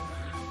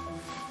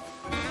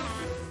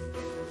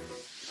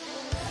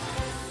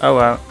 Oh,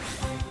 well.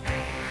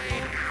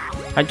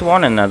 I don't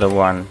want another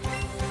one.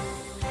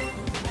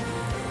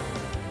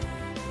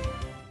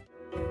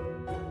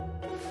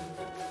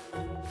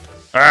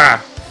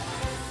 Ah!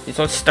 There's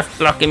all stuff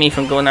blocking me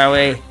from going that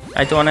way.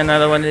 I don't want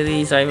another one of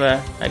these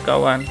either. I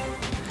got one.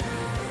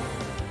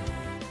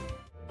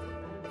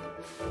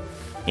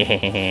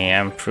 Yeah,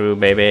 I'm through,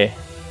 baby.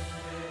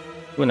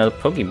 Ooh, another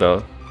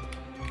Pokeball.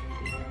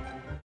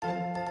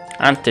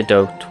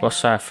 Antidote.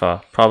 What's that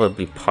for?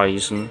 Probably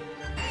poison.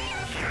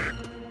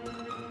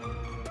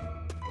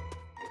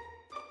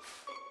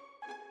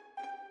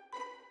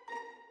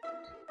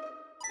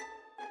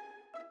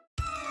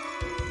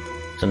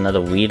 There's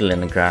another Weedle in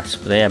the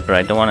grasp there, but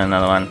I don't want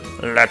another one.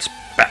 Let's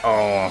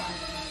battle!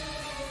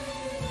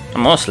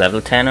 I'm almost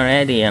level 10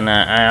 already, and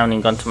I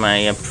haven't gone to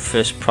my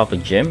first proper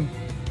gym.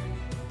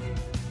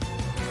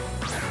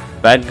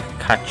 Bug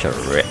Catcher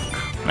Rick.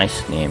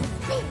 Nice name.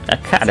 A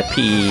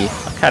Caterpie.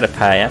 A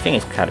Caterpie. I think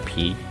it's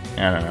Caterpie.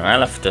 I don't know. I'll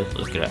have to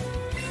look it up.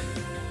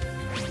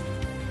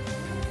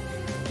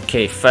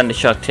 Okay,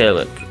 Thundershock Tail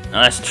Whip.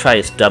 Let's try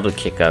its double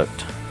kick out.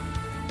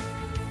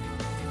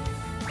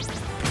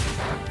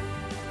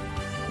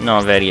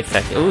 Not very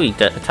effective. Ooh, he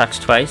attacks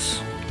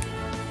twice.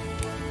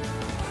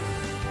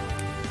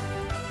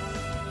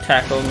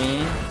 Tackle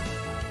me.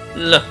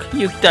 Look,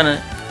 you've done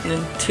it. And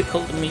then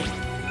tickled me.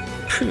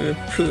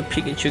 Poor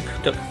Pikachu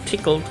got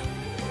tickled.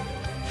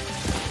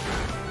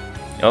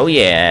 Oh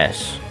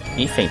yes.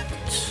 He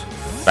faints.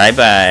 Bye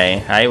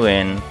bye. I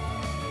win.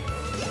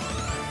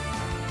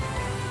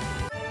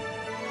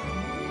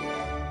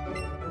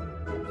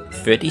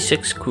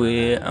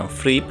 £36 and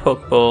 3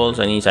 Pokeballs,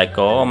 and he's like,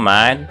 oh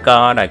my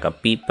god, I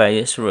got beat by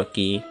this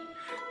rookie.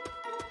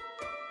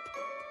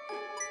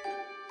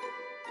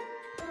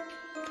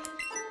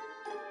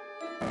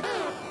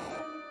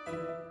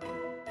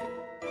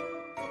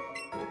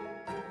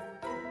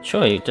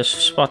 Sure, you just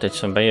spotted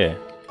somebody here.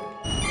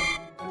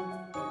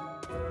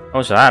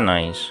 What's that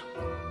noise?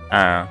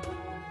 Ah.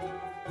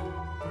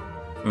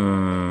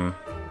 Come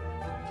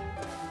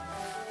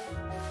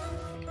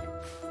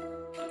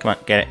on,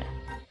 get it.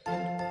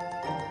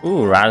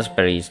 Ooh,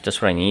 raspberries,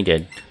 just what I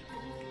needed.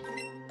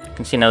 You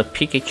can see now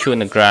Pikachu in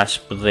the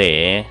grasp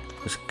there.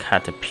 There's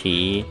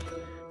Caterpie.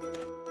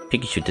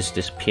 Pikachu just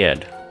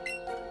disappeared.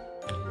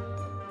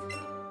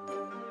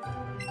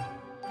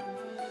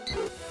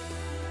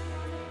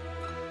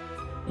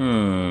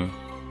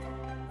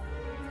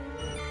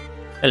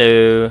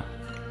 Hello.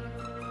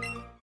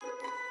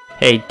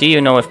 Hey, do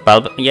you know if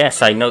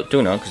Yes, I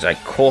do know, because I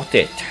caught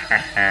it.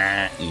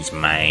 Haha, he's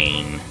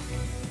mine.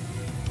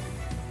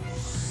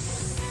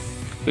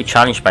 You're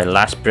challenged by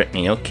Lass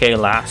Brittany. Okay,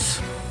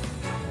 Lass.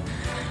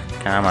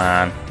 Come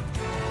on.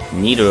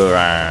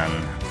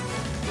 Nidoran.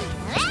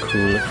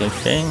 Cool looking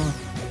thing.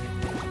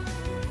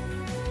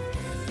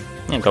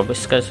 Yeah, got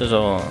whiskers as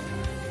well.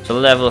 It's a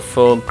level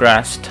 4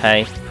 grass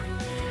type.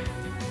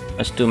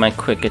 Let's do my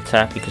quick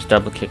attack because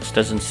double kicks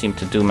doesn't seem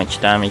to do much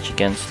damage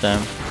against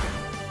them.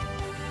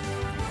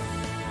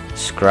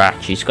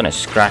 Scratch, he's gonna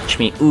scratch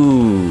me.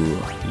 Ooh,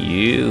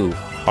 you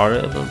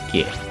horrible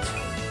git.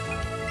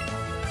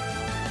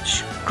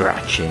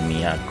 Scratching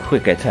me a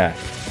quick attack.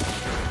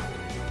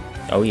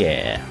 Oh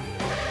yeah.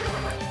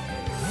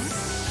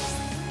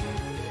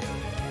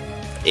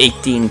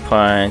 18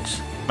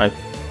 points. My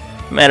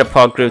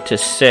Metapod grew to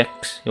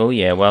 6. Oh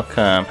yeah,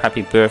 welcome.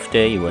 Happy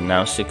birthday, you are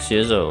now 6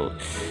 years old.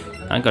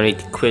 I got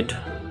 80 quid.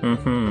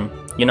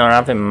 You're not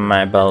having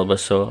my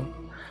Bulbasaur.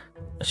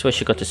 That's what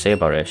she got to say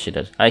about it if she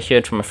did. I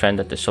heard from a friend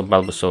that they saw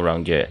Bulbasaur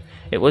around here.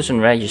 It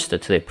wasn't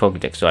registered to their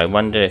Pokédex, so I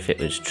wonder if it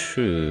was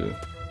true.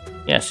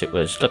 Yes, it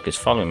was. Look, it's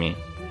following me.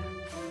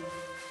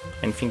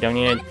 Anything down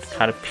here?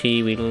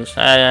 Caterpie, Weedles.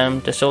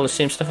 That's all the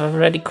same stuff I've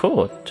already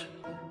caught.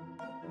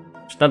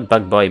 It's not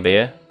Bug Boy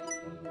Bear.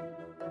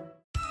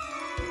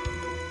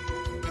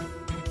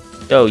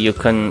 Oh, you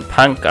can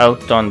punk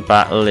out on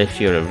battle if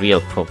you're a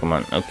real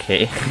Pokemon.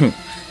 Okay.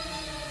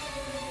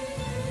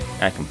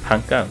 I can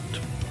punk out.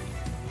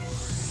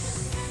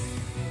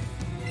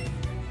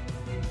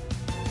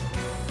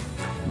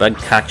 Bug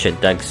catcher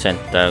Doug sent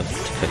out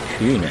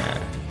Kakuna.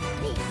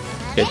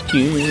 I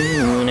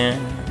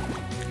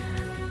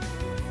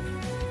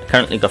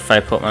currently got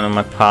 5 Pokemon on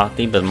my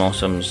party, but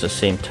most of them is the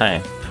same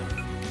type.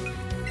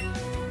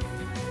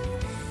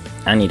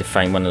 I need to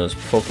find one of those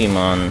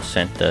Pokemon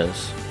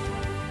centers.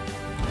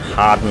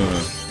 Harden.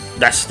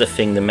 That's the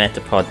thing the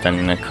Metapod done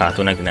in a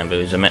cartoon I can remember. It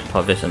was a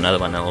Metapod, there's another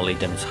one, and all he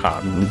done is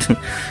hardened.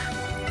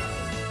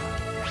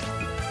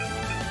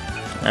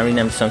 I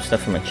remember some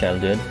stuff from my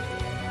childhood.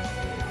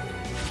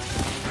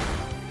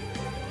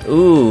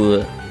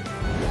 Ooh,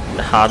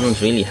 the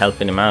Harden's really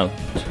helping him out.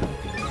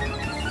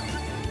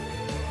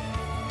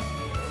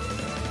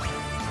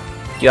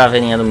 Do you have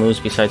any other moves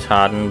besides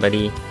Harden,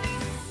 buddy?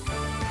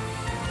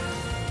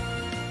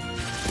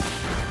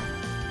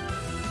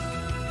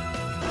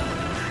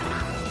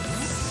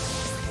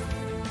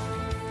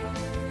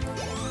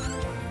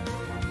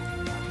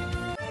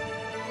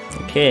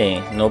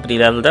 Okay, nobody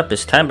leveled up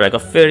this time, but I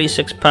got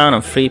 £36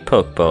 on free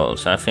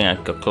Pokeballs. I think I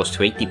got close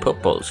to 80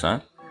 Pokeballs,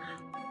 huh?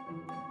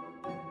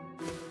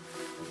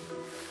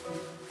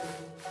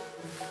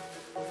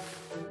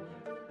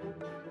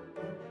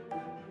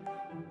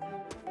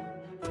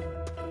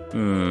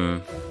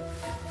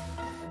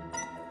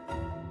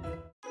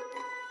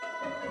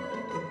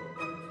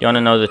 You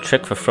wanna know the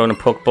trick for throwing a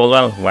Pokeball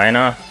well? Why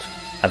not?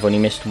 I've only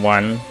missed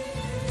one,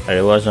 but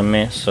it was a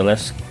miss, so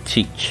let's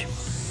teach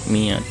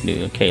me how to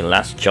do. Okay,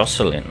 last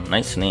Jocelyn.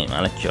 Nice name, I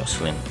like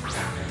Jocelyn.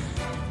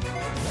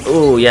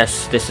 Oh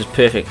yes, this is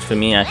perfect for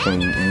me. I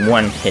can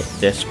one-hit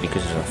this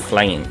because it's a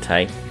flying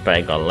type, but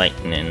I got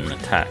lightning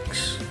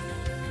attacks.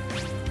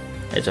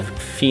 It's a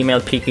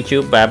female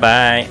Pikachu,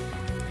 bye-bye.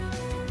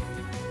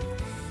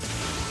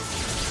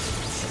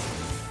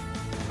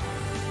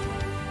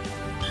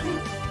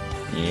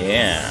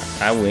 Yeah,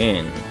 I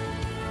win.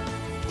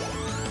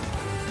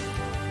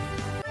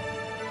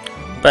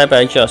 Bye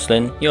bye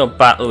Jocelyn, your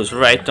battle was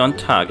right on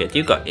target.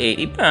 You got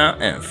 80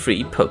 pounds and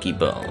 3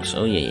 Pokeballs.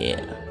 Oh yeah.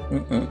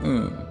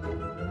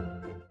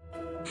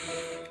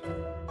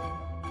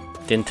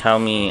 Didn't tell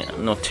me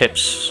no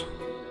tips.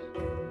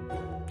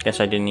 Guess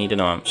I didn't need to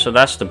know. So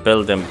that's the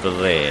building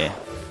there.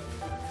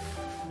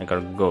 I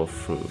gotta go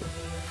through.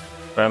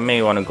 But I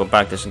may want to go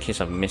back just in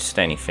case I've missed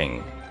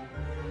anything.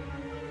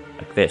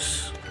 Like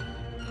this.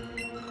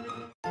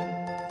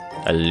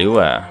 A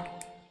lure.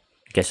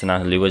 Guessing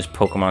that lure's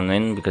Pokemon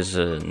in because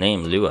of the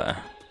name Lure.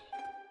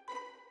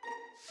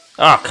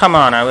 Oh, come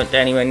on, I went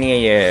anywhere near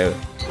you.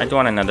 I don't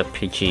want another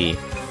Pidgey.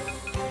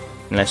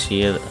 Unless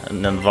you're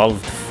an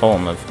evolved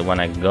form of the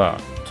one I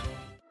got.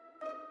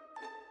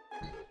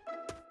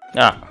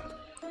 Ah.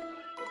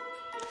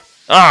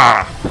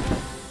 Ah!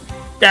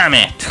 Damn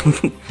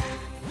it!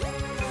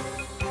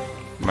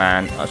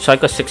 Man, so I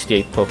got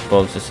 68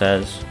 Pokeballs, it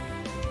says.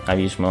 I've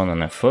used more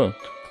than I thought.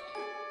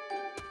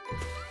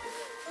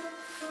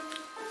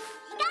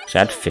 So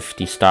I had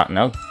 50 starting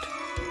out.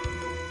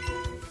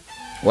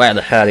 Where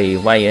the hell are you?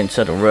 Why are you in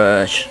such a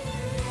rush?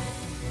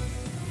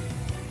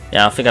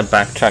 Yeah, I think I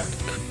backtracked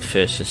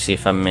first to see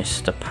if I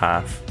missed a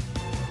path.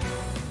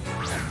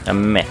 A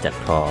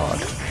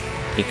Metapod.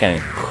 You can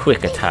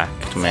quick attack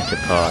to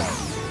Metapod.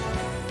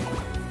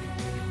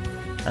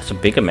 That's a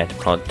bigger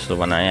Metapod to the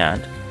one I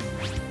had.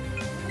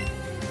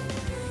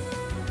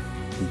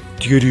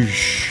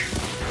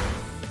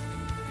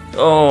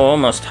 Oh,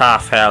 almost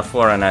half health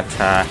for an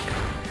attack.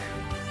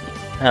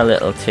 A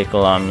little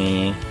tickle on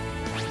me.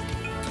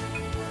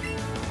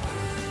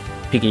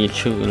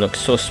 Pikachu looks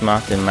so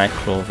smart in my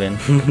clothing.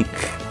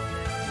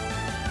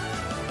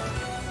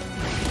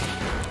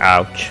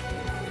 Ouch.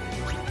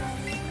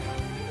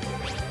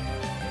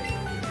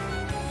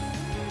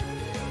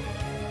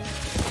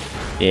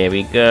 There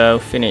we go.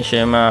 Finish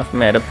him off.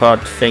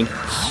 Metapod faints.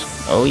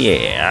 Oh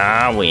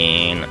yeah, I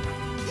win.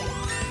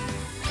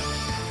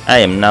 I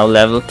am now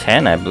level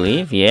 10, I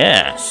believe.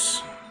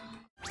 Yes.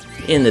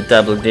 In the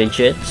double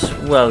digits.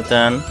 Well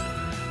done.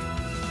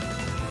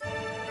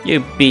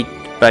 You beat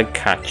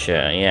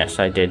Bugcatcher. Yes,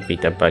 I did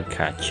beat a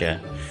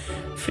Bugcatcher.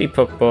 3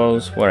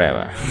 Pokeballs,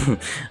 whatever.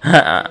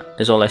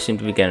 That's all I seem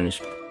to be getting.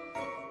 So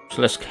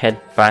let's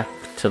head back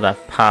to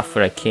that path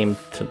where I came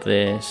to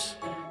this.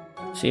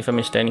 See if I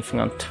missed anything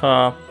on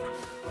top.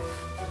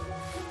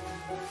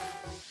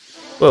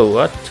 Whoa,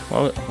 what?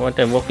 What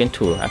did I walk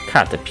into? A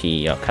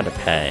Caterpie or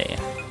Caterpie?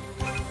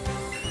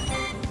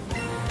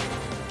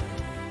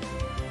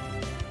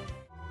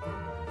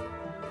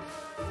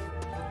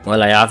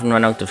 Well, I haven't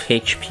run out of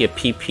HP or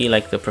PP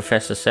like the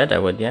professor said I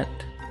would yet.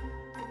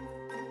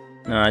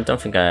 No, I don't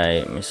think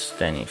I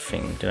missed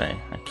anything, did I?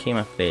 I came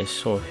up there,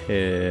 saw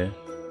her.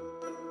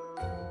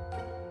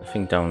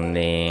 Nothing down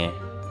there.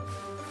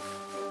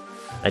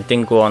 I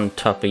didn't go on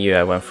top of you,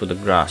 I went through the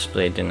grass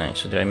blade, didn't I?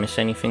 So did I miss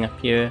anything up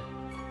here?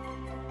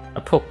 A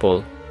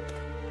Pokeball.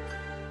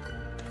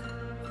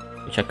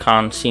 Which I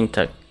can't seem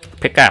to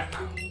pick up.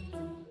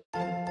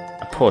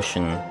 A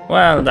potion.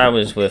 Well, that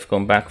was worth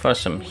going back for,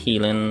 some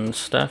healing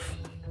stuff.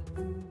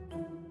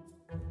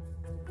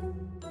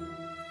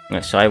 Yeah,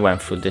 so I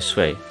went through this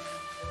way.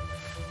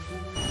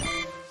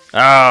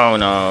 Oh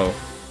no!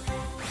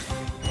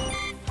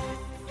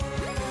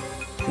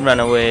 Run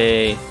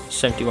away!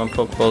 71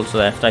 Pokeballs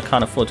left. I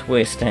can't afford to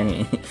waste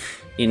any.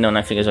 Even though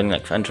I think there's only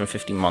like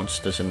 150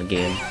 monsters in the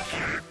game.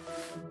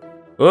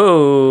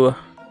 Whoa!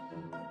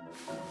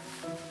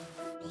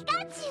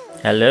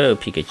 Pikachu. Hello,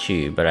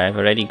 Pikachu, but I've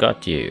already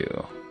got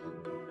you.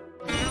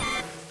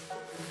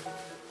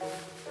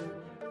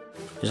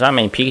 There's that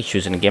many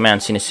Pikachus in the game. I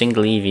haven't seen a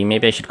single Eevee.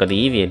 Maybe I should got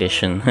the Eevee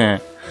edition.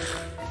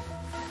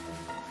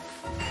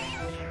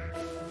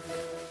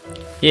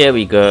 Here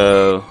we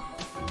go.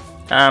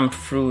 I'm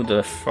through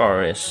the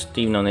forest,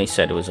 even though they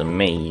said it was a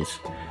maze.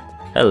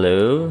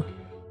 Hello.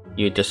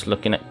 You're just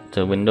looking at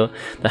the window.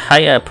 The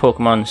higher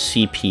Pokemon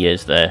CP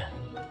is the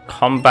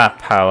combat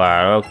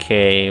power.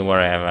 Okay,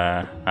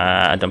 whatever.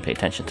 I don't pay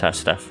attention to that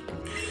stuff.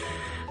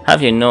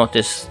 Have you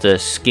noticed the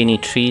skinny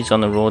trees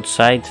on the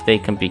roadside? They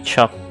can be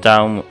chopped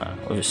down.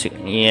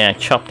 Yeah,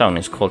 chopped down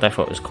is called. I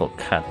thought it was called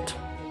cut.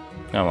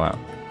 Oh well.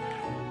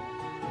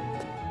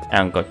 I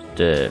haven't got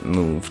the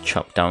move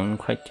chopped down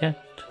quite yet.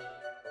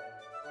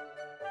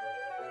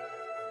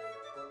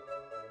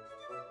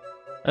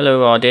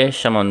 Hello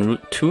Oddish, I'm on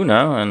Route 2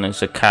 now, and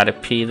there's a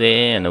Caterpie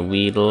there, and a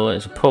Weedle.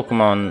 There's a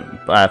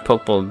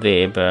Pokeball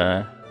there,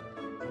 but...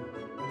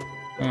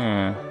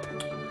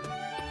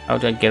 how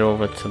do I get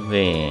over to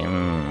there?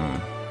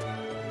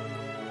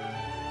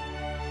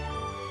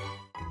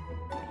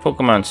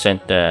 Pokemon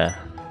Center.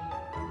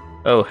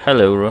 Oh,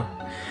 hello.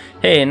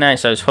 Hey,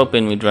 nice, I was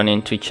hoping we'd run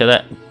into each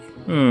other.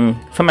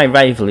 For my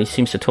rival, he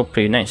seems to talk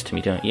pretty nice to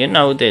me, don't you? You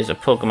know, there's a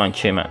Pokemon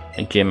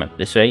gym up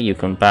this way. You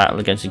can battle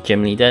against the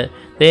gym leader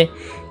there,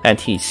 and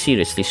he's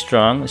seriously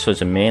strong. So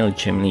is a male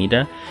gym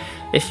leader.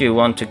 If you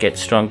want to get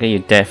stronger, you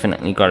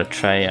definitely gotta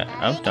try it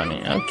out on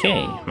it.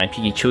 Okay, my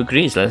Pikachu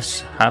agrees.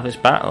 Let's have his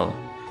battle.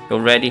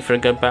 You're ready for a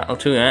good battle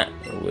too, eh?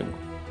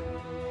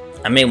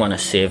 I may want to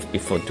save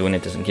before doing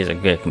it, just in case I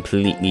get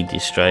completely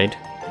destroyed.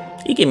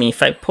 He gave me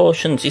 5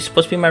 potions. He's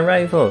supposed to be my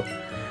rival.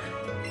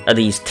 Are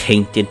these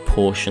tainted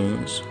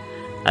potions?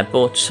 I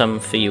bought some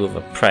for you with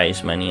a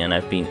prize money, and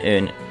I've been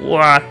earning.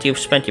 What? You've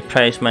spent your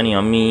prize money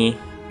on me?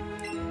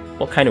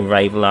 What kind of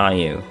rival are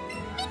you?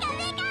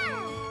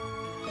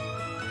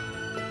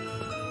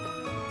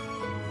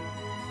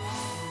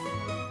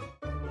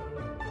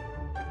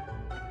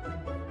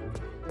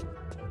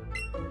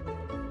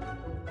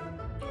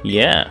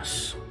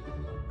 Yes.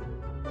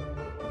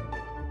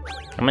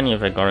 How many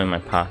have I got in my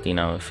party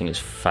now? I think it's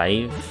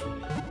 5.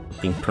 I've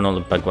been putting all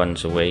the bug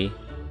ones away.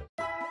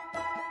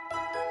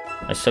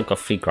 I still got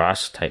 3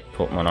 grass type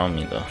Pokemon on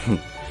me though.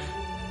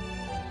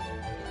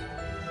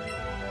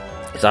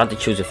 It's hard to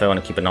choose if I want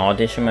to keep an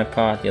Oddish in my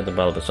party or the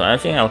Bulbasaur. I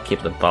think I'll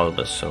keep the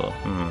Bulbasaur.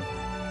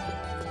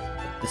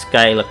 This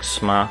guy looks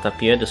smart up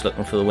here, just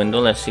looking through the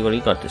window. Let's see what he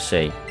got to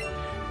say.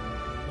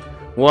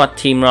 What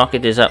Team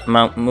Rocket is up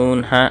Mount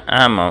Moon, huh?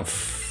 I'm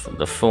off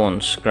the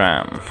phone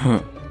scram.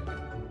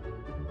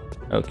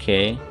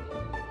 Okay.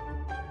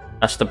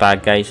 That's the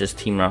bad guys, is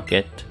Team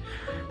Rocket.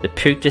 The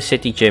Puta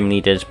City gym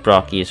leader's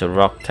Brocky is a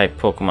rock-type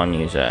Pokemon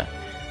user.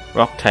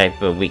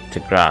 Rock-type are weak to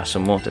grass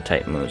and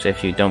water-type moves.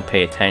 If you don't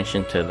pay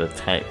attention to the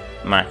type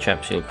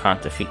matchups, you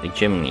can't defeat the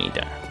gym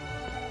leader.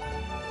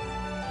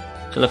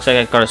 So it looks like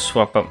I've got to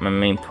swap up my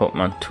main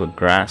Pokemon to a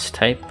grass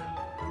type.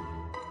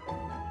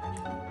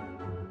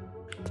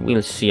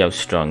 We'll see how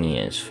strong he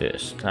is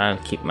first. I'll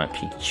keep my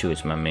Pikachu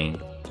as my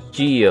main.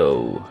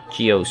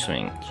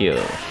 Geoswing.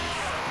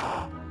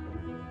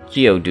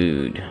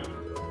 Geodude.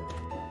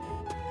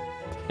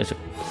 There's a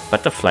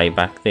butterfly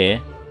back there.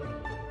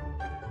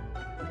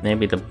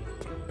 Maybe the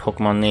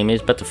Pokemon name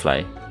is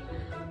Butterfly.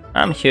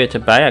 I'm here to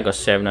buy. I got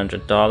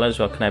 $700.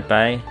 What can I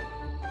buy?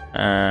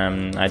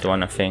 I don't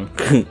want a thing.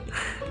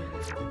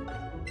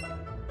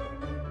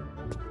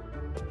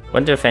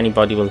 Wonder if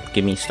anybody will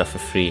give me stuff for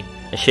free.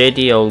 A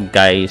shady old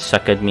guy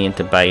suckered me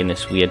into buying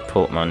this weird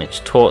Pokemon. It's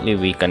totally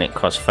weak and it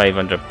costs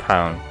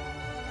 £500.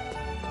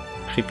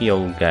 Creepy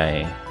old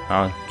guy.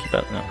 I'll keep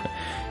up now.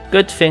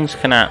 Good things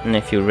can happen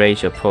if you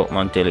raise your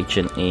Pokemon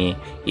diligently.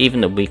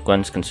 Even the weak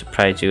ones can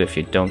surprise you if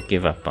you don't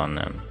give up on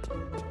them.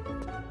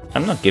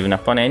 I'm not giving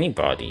up on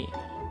anybody.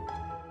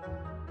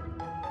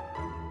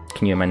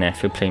 Can you hear my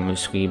nephew playing with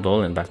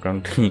Squeeball in the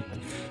background?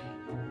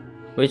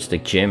 Where's the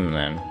gym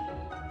then?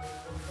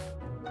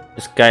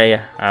 This guy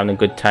having a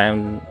good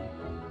time.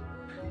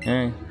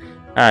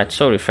 It's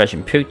so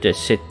refreshing. Pewter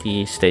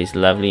City stays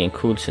lovely and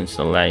cool since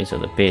the lies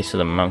at the base of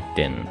the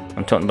mountain.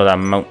 I'm talking about that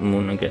Mount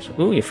Moon, I guess.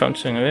 Ooh, you found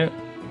something about.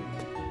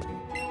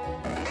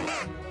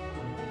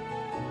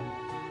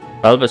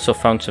 Bulbasaur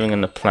found something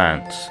in the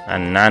plants. A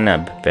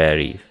Nanab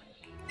berry.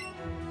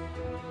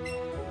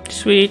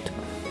 Sweet.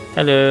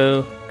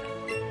 Hello.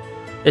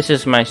 This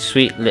is my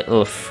sweet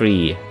little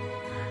Free.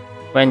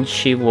 When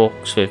she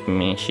walks with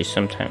me, she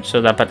sometimes...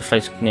 So that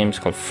butterfly's name is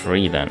called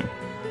Free then.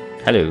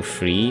 Hello,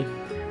 Free.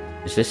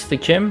 Is this the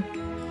gym?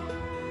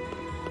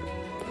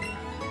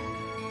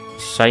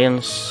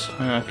 Science.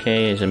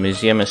 Okay, there's a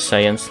museum of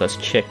science. Let's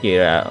check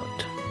it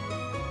out.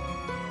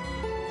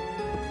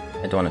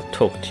 I don't want to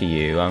talk to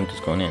you. I'm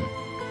just going in.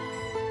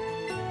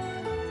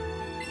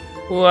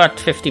 What?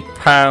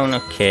 £50?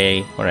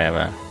 Okay,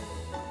 whatever.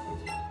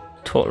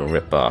 Total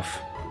rip-off.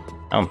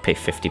 I won't pay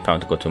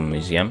 £50 to go to a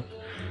museum.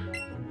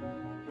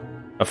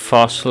 A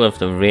fossil of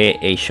the rare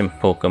Asian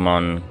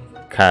Pokemon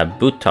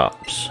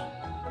Kabutops.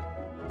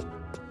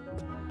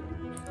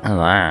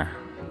 Ah.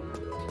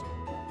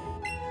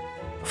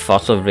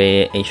 Fossil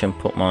rare Asian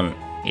Pokemon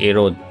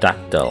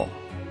Aerodactyl.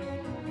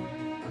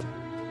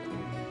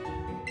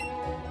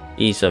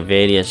 These are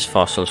various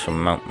fossils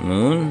from Mount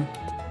Moon.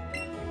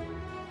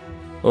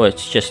 Oh,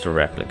 it's just a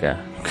replica.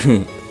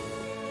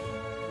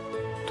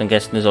 I'm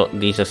guessing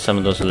these are some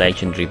of those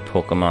legendary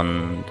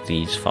Pokemon,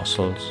 these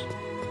fossils.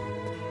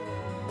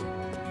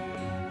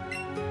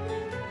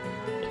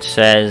 It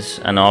says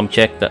an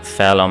object that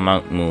fell on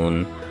Mount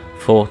Moon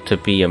thought to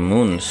be a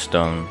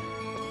moonstone.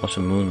 What's a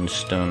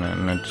moonstone?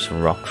 And it's a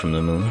rock from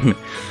the moon.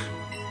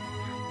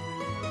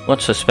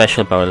 What's so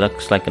special about it?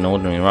 Looks like an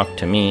ordinary rock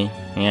to me.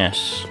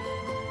 Yes.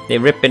 They're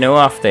ripping it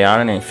off, they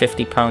are, and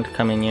 £50 to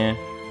come in here.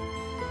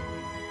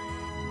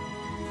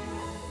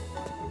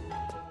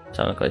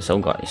 So look, it's all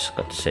got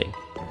to say.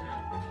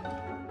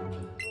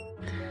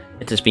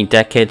 It has been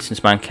decades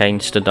since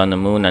mankind stood on the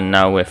moon, and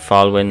now we're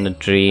following the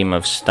dream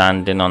of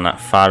standing on that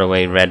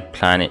faraway red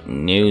planet.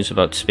 News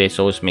about space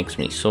always makes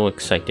me so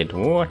excited.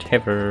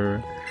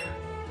 Whatever.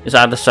 Is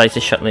that the size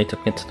of shuttle they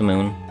took it to the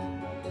moon?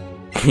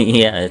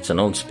 Yeah, it's an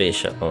old space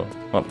shuttle.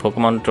 What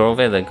Pokemon drove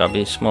it? They gotta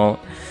be small.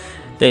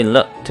 They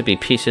look to be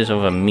pieces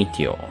of a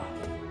meteor.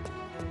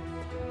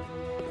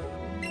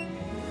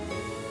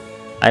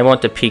 I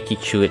want a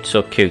Pikachu, it's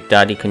so cute.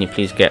 Daddy, can you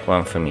please get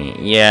one for me?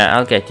 Yeah,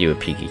 I'll get you a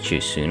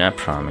Pikachu soon, I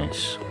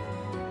promise.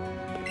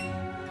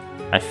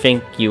 I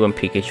think you and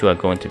Pikachu are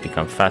going to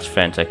become fast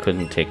friends. I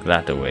couldn't take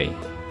that away.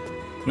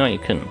 No, you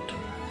couldn't.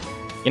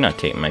 You're not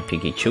taking my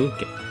Pikachu.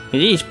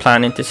 He's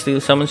planning to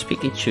steal someone's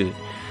Pikachu.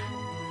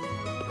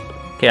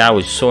 Okay, I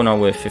was so not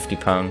worth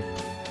 £50.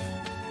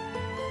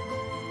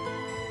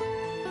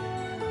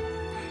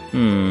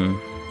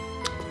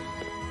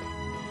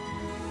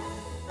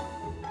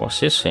 What's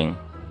this thing?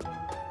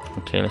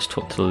 Okay, let's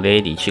talk to the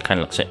lady. She kind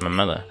of looks like my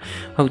mother.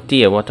 Oh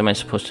dear, what am I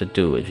supposed to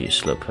do with you,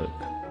 Slowpoke?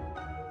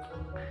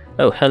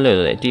 Oh,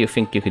 hello there. Do you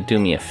think you could do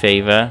me a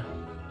favor?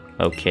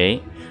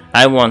 Okay.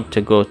 I want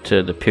to go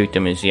to the Pewter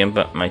Museum,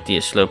 but my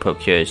dear Slowpoke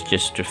here is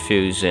just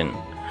refusing.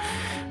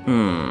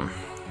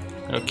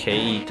 Okay,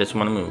 he doesn't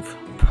want to move.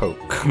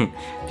 Poke.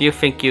 Do you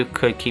think you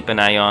could keep an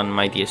eye on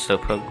my dear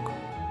Slowpoke?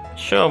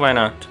 Sure, why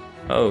not?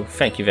 Oh,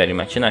 thank you very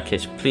much. In that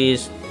case,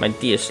 please, my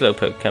dear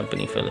Slowpoke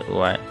company for a little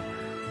while.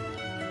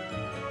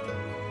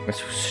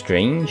 That's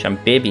strange. I'm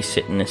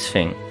babysitting this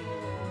thing.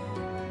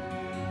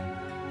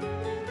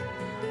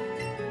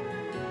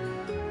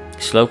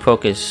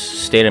 Slowpoke is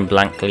staring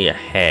blankly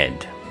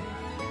ahead.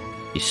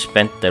 You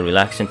spent the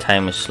relaxing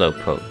time with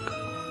Slowpoke.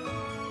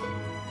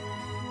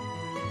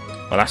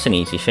 Well, that's an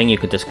easy thing. You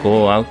could just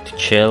go out to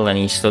chill and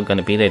he's still going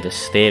to be there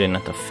just staring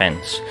at the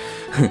fence.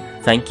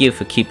 Thank you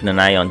for keeping an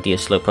eye on dear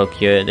Slowpoke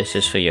here. This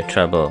is for your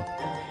trouble.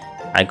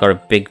 I got a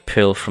big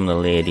pill from the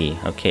lady.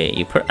 Okay,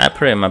 I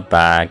put it in my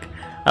bag.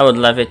 I would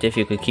love it if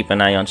you could keep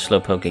an eye on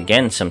Slowpoke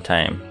again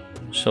sometime.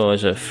 So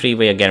there's a free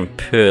way of getting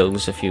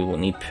pearls if you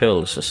need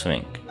pearls or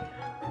something.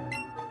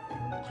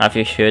 Have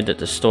you heard that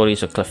the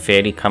stories of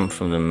Clefairy come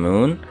from the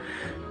moon?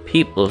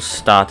 People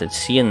started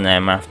seeing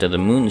them after the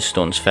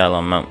moonstones fell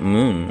on Mount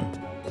Moon.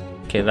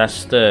 Okay,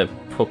 that's the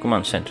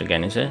Pokemon Center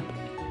again, is it?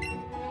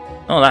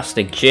 Oh, that's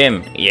the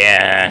gym.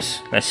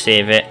 Yes! Let's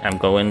save it. I'm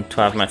going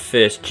to have my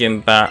first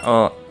gym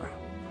battle.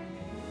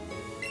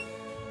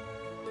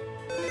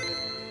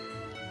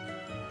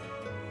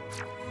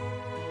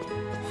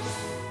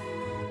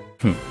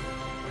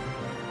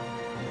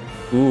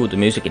 Ooh, the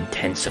music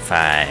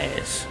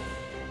intensifies.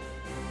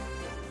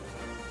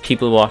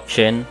 People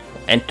watching.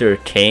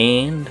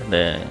 entertained.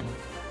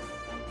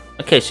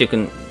 Okay, so you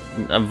can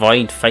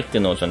avoid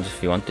fighting those ones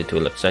if you wanted to.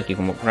 It looks like you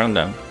can walk around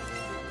them.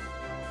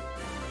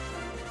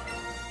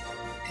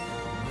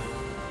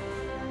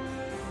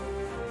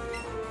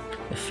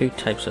 A few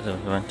types of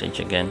advantage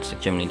against the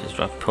gym leaders,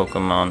 rock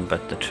Pokemon,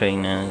 but the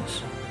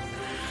trainers.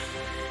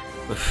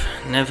 We've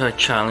never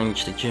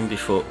challenged the gym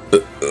before.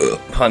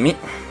 Pardon me.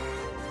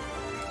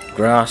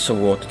 Grass or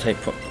water type.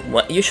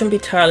 What? You shouldn't be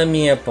telling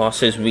me a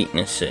boss's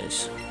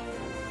weaknesses.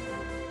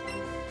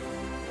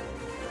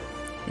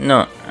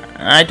 No,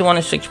 I don't want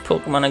to switch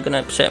Pokemon. I'm gonna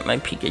upset my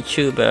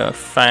Pikachu, but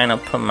fine, I'll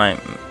put my.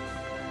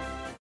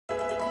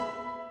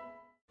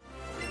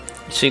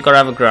 So you gotta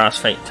have a grass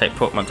type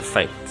Pokemon to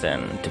fight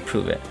then to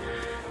prove it.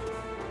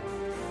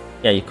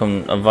 Yeah, you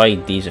can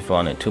avoid these if you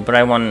wanted to, but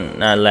I want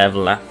to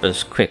level up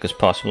as quick as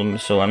possible,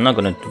 so I'm not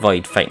going to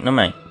avoid fighting them,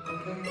 mate.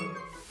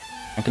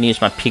 I'm going to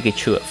use my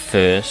Pikachu at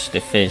first.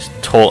 If it's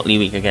totally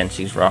weak against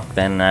these rock,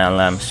 then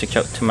I'll switch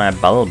out to my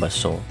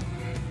Bulbasaur.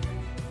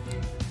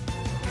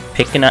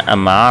 Picking at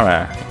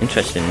Amara,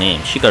 interesting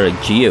name. She got a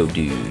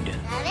Geodude.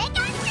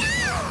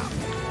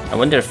 I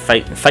wonder if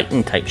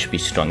fighting type should be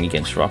strong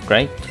against rock,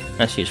 right?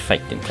 Let's use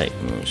fighting type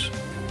moves.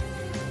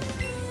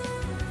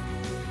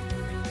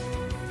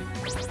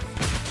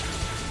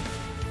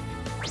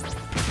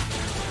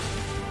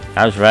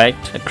 I was right.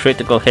 A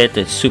critical hit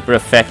is super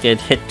effective.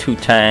 Hit 2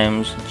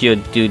 times.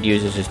 Geodude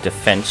uses his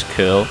defense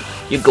curl.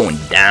 You're going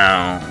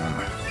down.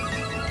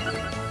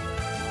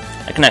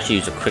 I can actually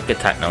use a quick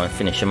attack now and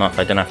finish him off.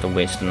 I don't have to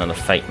waste another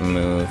fighting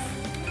move.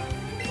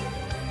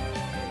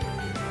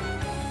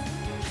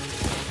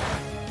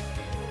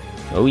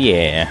 Oh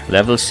yeah.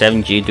 Level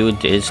 7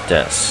 Geodude is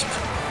dust.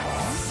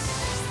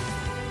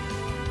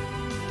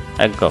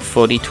 I got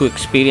 42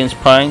 experience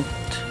points.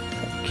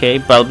 Okay,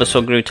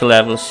 Bulbasaur grew to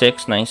level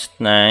 6. Nice,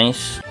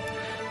 nice.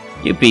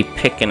 You be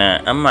picking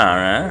at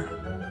Amara.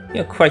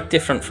 You're quite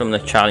different from the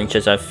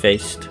challenges I've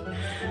faced.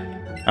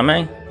 Am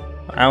I?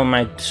 How am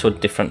I so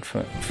different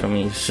from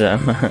these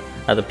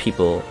other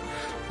people?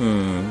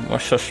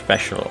 What's so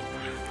special?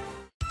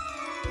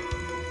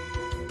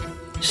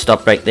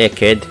 Stop right there,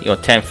 kid. You're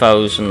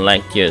 10,000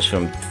 light years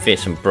from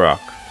facing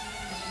Brock.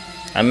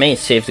 I may have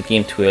saved the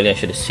game too early. I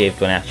should have saved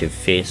when I actually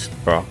faced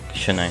Brock,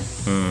 shouldn't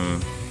I?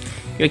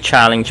 You're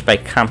challenged by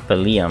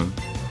Campbellium.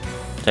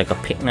 So I got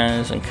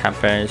Picnas and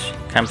Campers.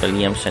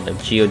 Campbellium sent a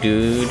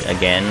Geodude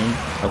again.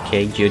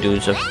 Okay,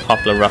 Geodude's a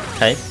popular rock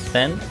type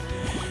then.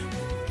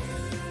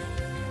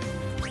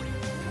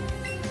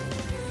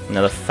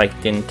 Another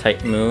fighting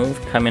type move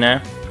coming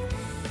out.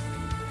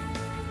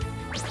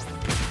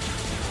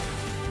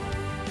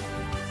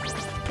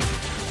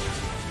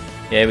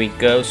 There we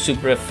go,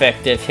 super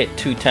effective, hit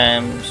 2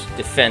 times,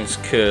 defense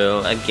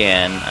curl,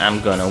 again, I'm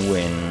gonna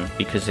win,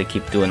 because they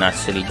keep doing that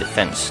silly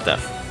defense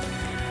stuff.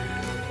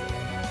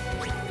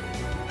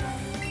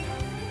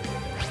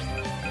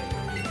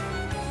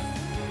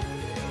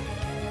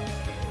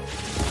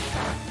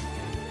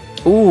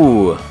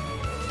 Ooh!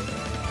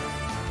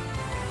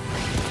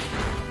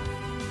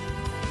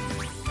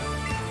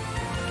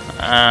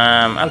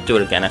 I'll do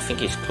it again, I think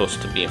he's close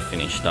to being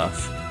finished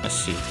off. Let's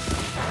see.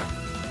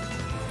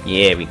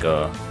 Here we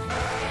go.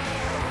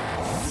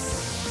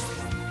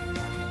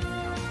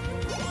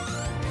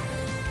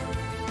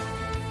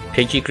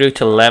 Pidgey grew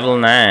to level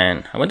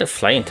 9. I wonder if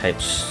flying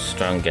type's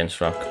strong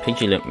against rock.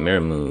 Pidgey looked mirror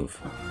move.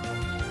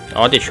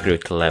 Oddish grew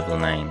to level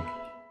 9.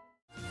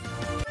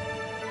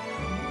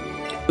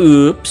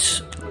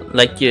 Oops.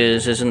 Light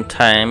years isn't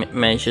time, it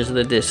measures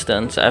the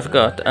distance. I've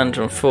got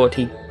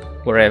 140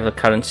 whatever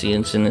currency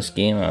is in this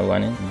game. I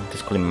want it.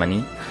 Just call it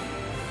money.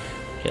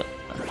 Okay,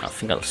 I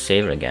think I'll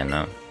save it again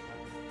now.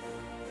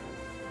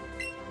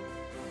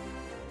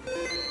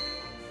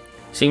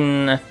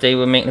 Seeing that they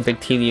were making a big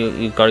deal,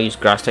 you've got to use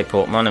grass type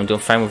Pokemon. I'm doing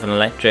fine with an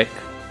electric.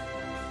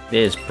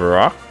 There's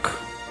Brock.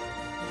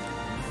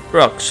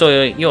 Brock,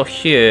 so you're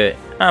here.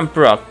 I'm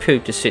Brock,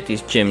 Pewter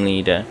City's gym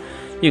leader.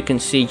 You can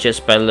see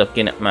just by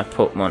looking at my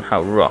Pokemon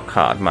how rock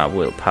hard my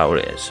willpower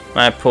is.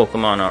 My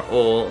Pokemon are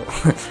all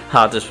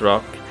hard as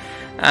rock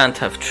and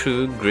have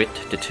true grit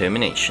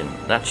determination.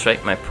 That's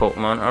right, my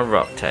Pokemon are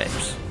rock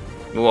types.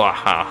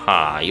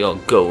 Wahaha, you're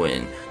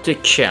going to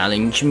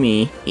challenge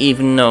me,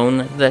 even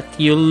knowing that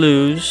you'll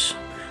lose?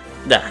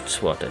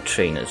 That's what a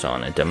trainer's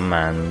honor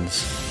demands.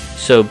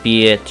 So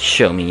be it,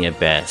 show me your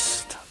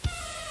best.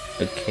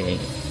 Okay.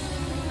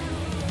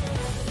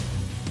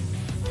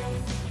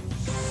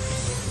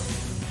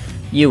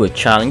 You were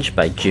challenged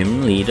by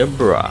gym leader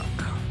Brock.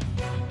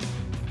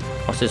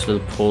 What's this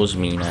little pose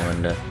mean, I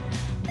wonder?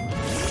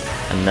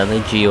 Another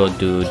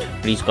Geodude.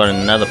 But he's got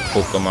another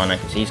Pokemon. I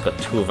can see he's got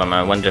 2 of them.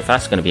 I wonder if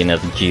that's going to be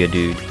another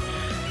Geodude.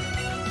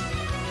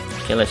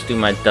 Okay, let's do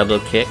my double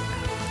kick.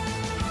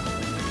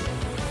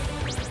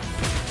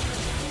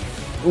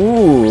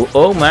 Ooh,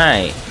 oh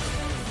my.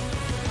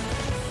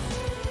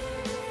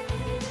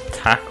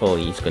 Tackle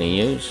he's going to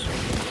use.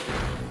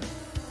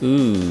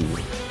 Ooh.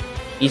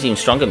 He's even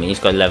stronger than me. He's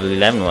got level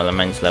 11 while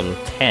mine's level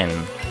 10.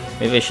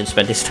 Maybe I should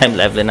spend this time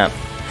leveling up.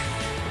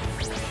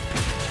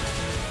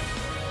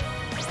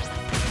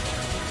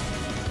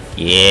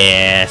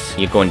 Yes,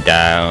 you're going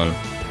down.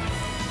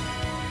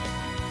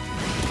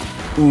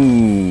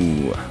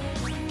 Ooh.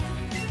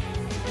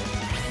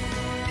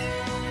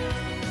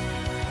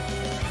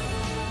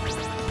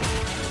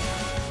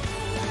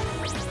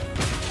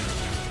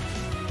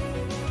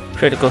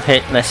 Critical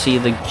hit. Let's see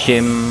the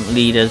gym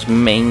leader's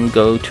main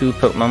go-to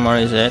Pokemon. What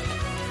is it?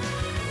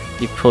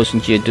 The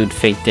opposing Geodude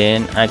Fate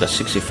in. I got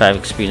 65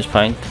 experience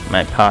point.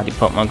 My party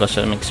Pokemon got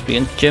some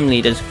experience. Gym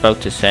leader's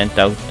about to send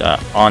out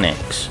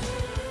Onix.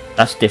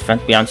 That's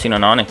different. We haven't seen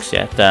an Onix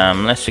yet.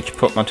 Let's switch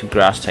Pokemon to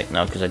Grass type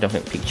now because I don't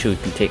think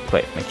Pikachu can take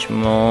quite much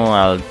more.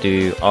 I'll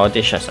do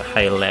Oddish as a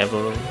higher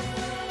level.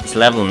 It's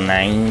level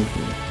 9.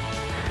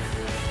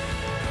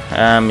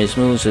 His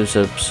moves is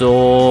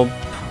Absorb,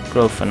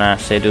 Growth and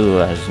Acid. Ooh,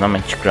 there's not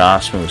much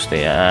grass moves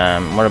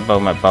there. What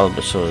about my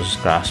Bulbasaur's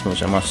grass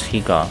moves and what's he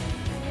got?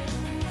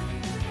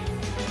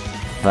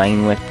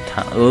 Vine Whip.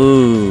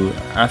 Ooh,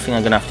 I think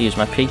I'm gonna have to use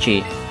my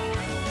Pidgey.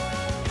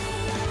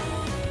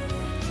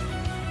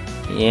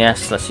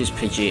 Yes, let's use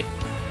Pidgey.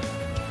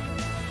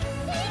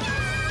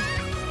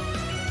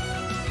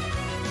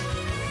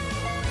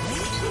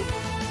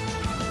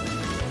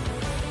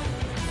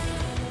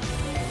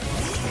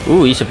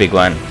 Ooh, he's a big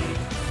one.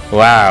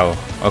 Wow.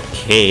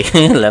 Okay,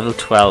 level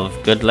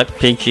 12. Good luck,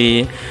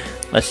 Pidgey.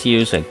 Let's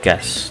use a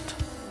Gust.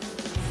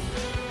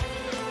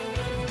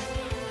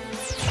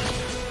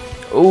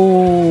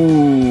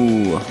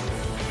 Ooh.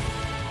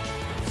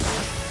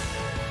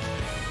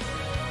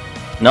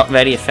 Not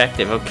very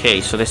effective. Okay,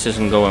 so this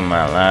isn't going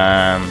well.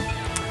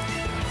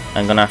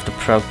 I'm gonna have to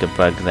proc the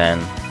bug then.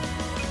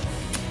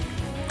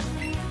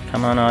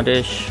 Come on,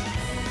 Oddish.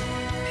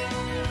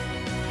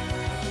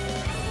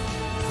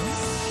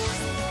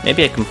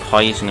 Maybe I can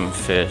poison him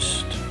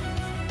first.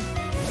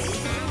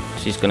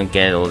 So he's gonna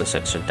get all this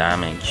extra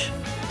damage.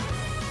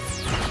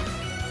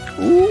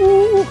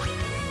 Ooh.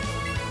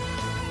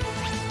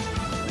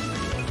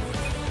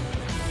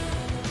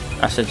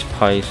 Acid's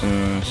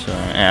poison, so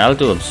yeah, I'll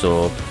do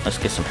Absorb. Let's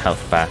get some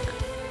health back.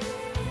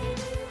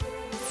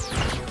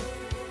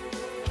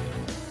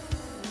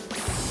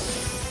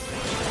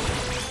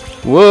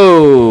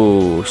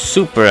 Whoa!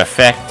 Super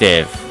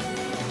effective!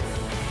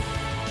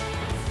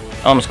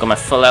 Almost got my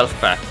full health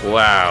back.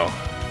 Wow!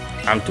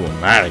 I'm doing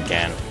that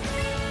again.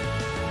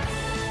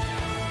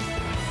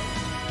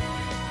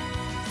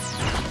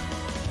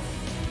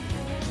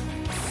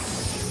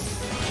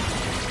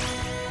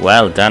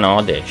 Well done,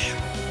 Oddish.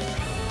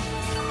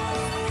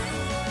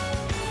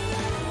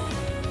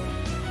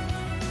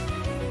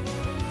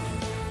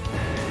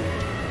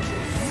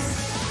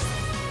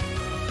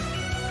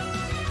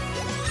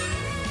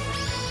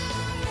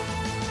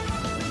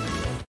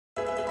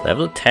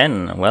 Level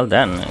 10, well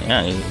done.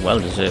 Yeah, he's well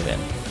deserving.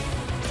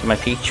 Did my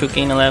Pikachu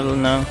gain a level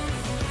now?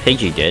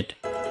 Pidgey did.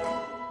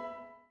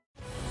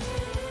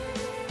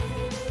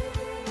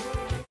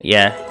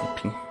 Yeah,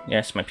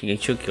 yes, my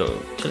Pikachu go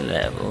to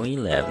level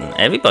 11.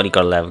 Everybody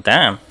got a level,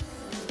 damn.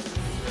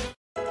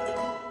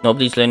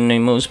 Nobody's learning new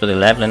moves, but they're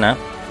leveling up.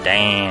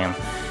 Damn.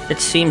 It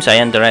seems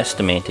I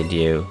underestimated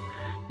you.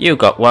 You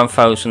got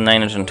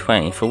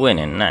 1,920 for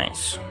winning,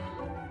 nice.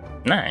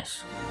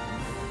 Nice.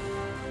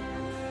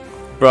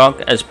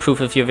 Brock, as proof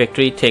of your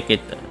victory, take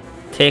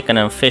an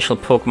official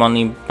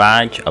Pokemon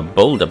badge, a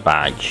Boulder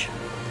badge.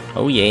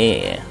 Oh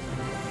yeah.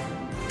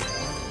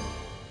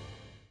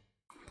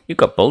 You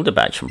got Boulder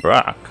badge from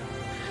Brock.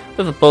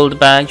 With a Boulder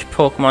badge,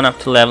 Pokemon up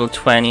to level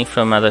 20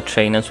 from other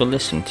trainers will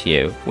listen to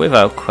you,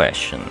 without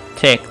question.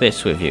 Take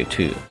this with you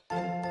too.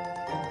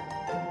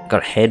 Got a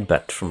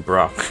headbutt from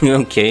Brock.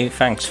 Okay,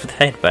 thanks for the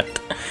headbutt.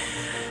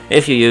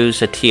 If you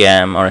use a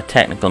TM or a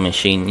technical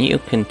machine, you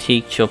can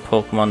teach your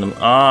Pokemon them.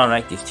 Oh,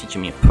 right, he's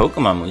teaching me a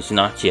Pokemon moves,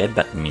 not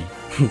headbutting me.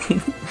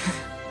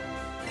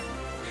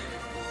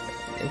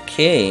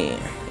 Okay,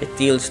 it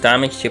deals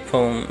damage to your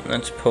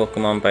opponent's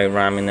Pokemon by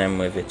ramming them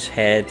with its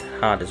head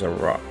hard as a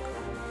rock.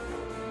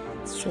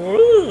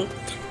 Sweet!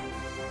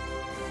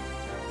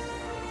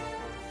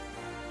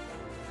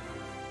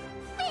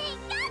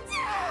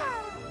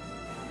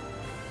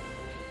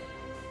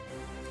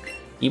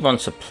 He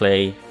wants to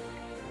play.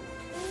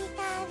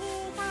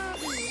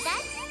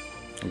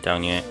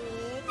 Down here.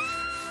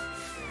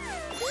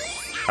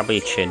 How about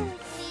your chin?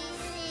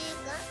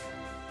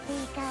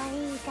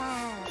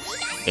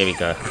 There we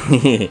go.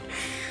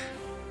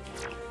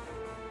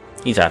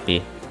 He's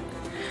happy.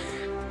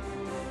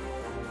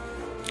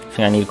 I think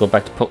I need to go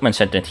back to Pokemon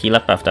Center and heal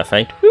up after that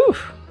fight. Whew.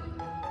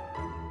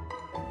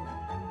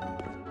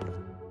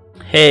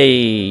 Hey,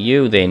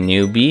 you there,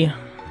 newbie.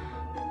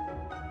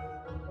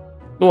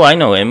 Oh, I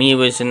know him. He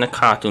was in the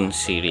cartoon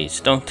series.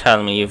 Don't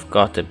tell me you've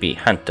got to be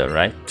Hunter,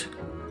 right?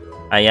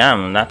 I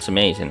am. That's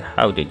amazing.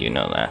 How did you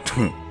know that?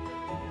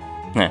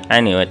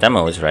 I knew it. I'm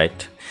always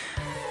right.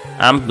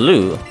 I'm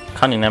Blue.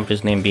 Can't remember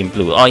his name being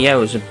Blue. Oh yeah, it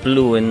was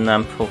Blue in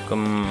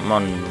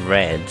Pokemon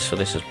Red. So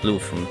this is Blue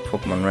from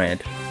Pokemon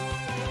Red.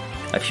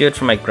 I've heard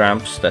from my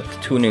gramps that the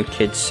 2 new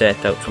kids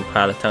set out from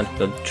Palatown to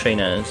build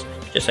trainers,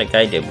 just like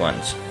I did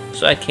once.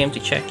 So I came to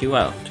check you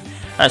out.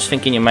 I was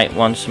thinking you might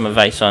want some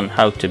advice on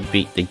how to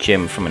beat the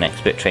gym from an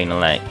expert trainer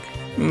like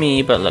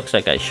me, but looks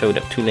like I showed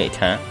up too late,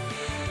 huh?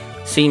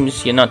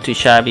 Seems you're not too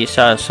shabby,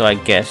 sir, so I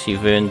guess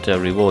you've earned a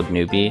reward,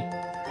 newbie.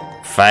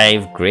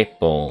 5 great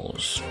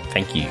balls.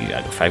 Thank you,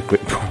 I got 5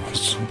 great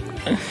balls.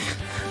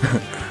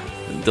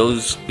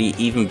 Those be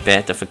even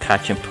better for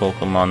catching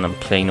Pokemon than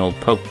plain old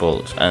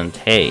Pokeballs. And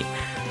hey,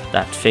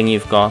 that thing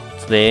you've got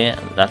there,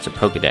 that's a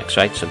Pokedex,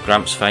 right? So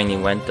Gramps finally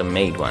went and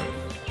made one.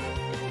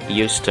 He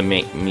used to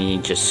make me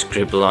just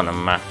scribble on a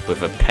map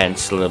with a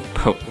pencil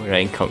where I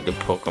encountered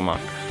Pokemon.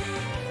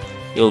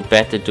 You'll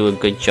better do a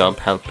good job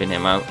helping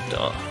him out,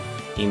 though.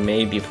 He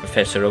may be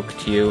Professor Oak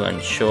to you, and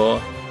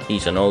sure,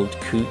 he's an old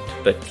coot,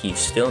 but he's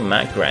still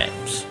my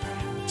Gramps.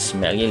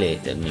 Smell you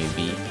later,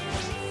 newbie.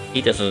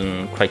 He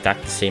doesn't quite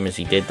act the same as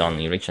he did on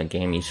the original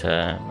game. He's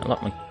a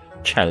lot more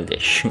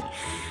childish.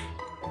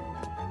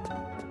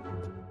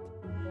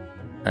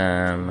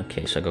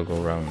 Okay, so I gotta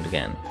go around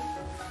again.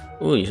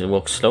 Ooh, you should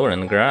walk slower in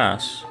the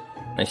grass.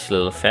 Nice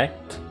little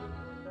effect.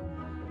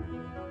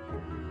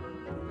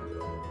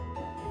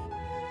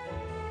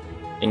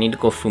 I need to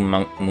go through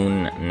Mount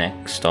Moon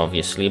next,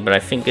 obviously, but I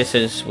think this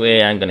is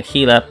where I'm gonna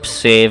heal up,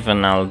 save,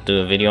 and I'll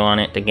do a video on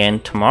it again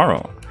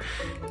tomorrow.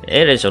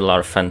 It is a lot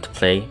of fun to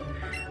play.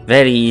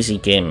 Very easy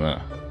game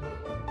though.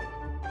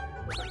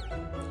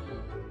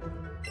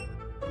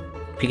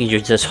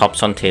 Pikachu just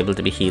hops on table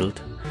to be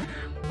healed.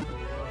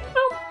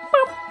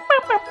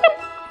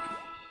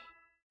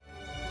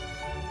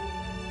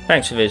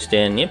 Thanks for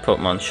visiting. Your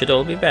Pokemon should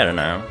all be better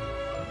now.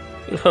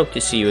 We'll hope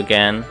to see you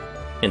again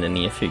in the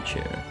near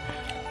future.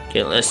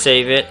 Okay, let's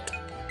save it.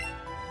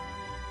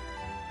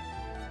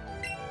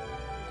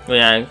 Well,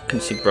 yeah, I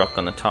can see Brock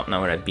on the top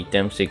now where I beat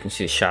them, so you can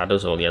see the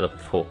shadows of all the other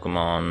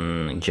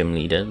Pokemon gym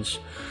leaders.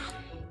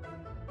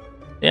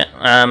 Yeah,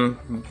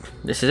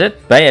 this is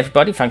it. Bye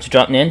everybody, thanks for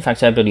dropping in, thanks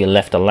to everybody who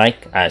left a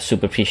like, I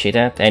super appreciate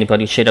that.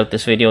 Anybody who shared out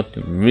this video, it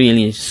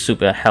really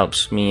super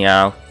helps me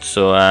out.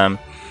 So I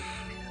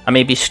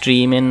may be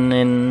streaming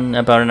in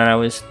about an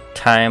hour's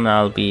time.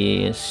 I'll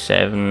be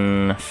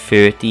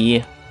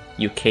 7:30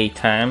 UK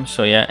time.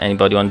 So yeah,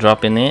 anybody want to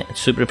drop in there,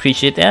 super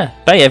appreciate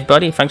that. Bye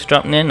everybody, thanks for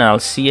dropping in. I'll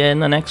see you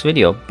in the next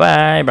video.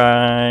 Bye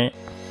bye.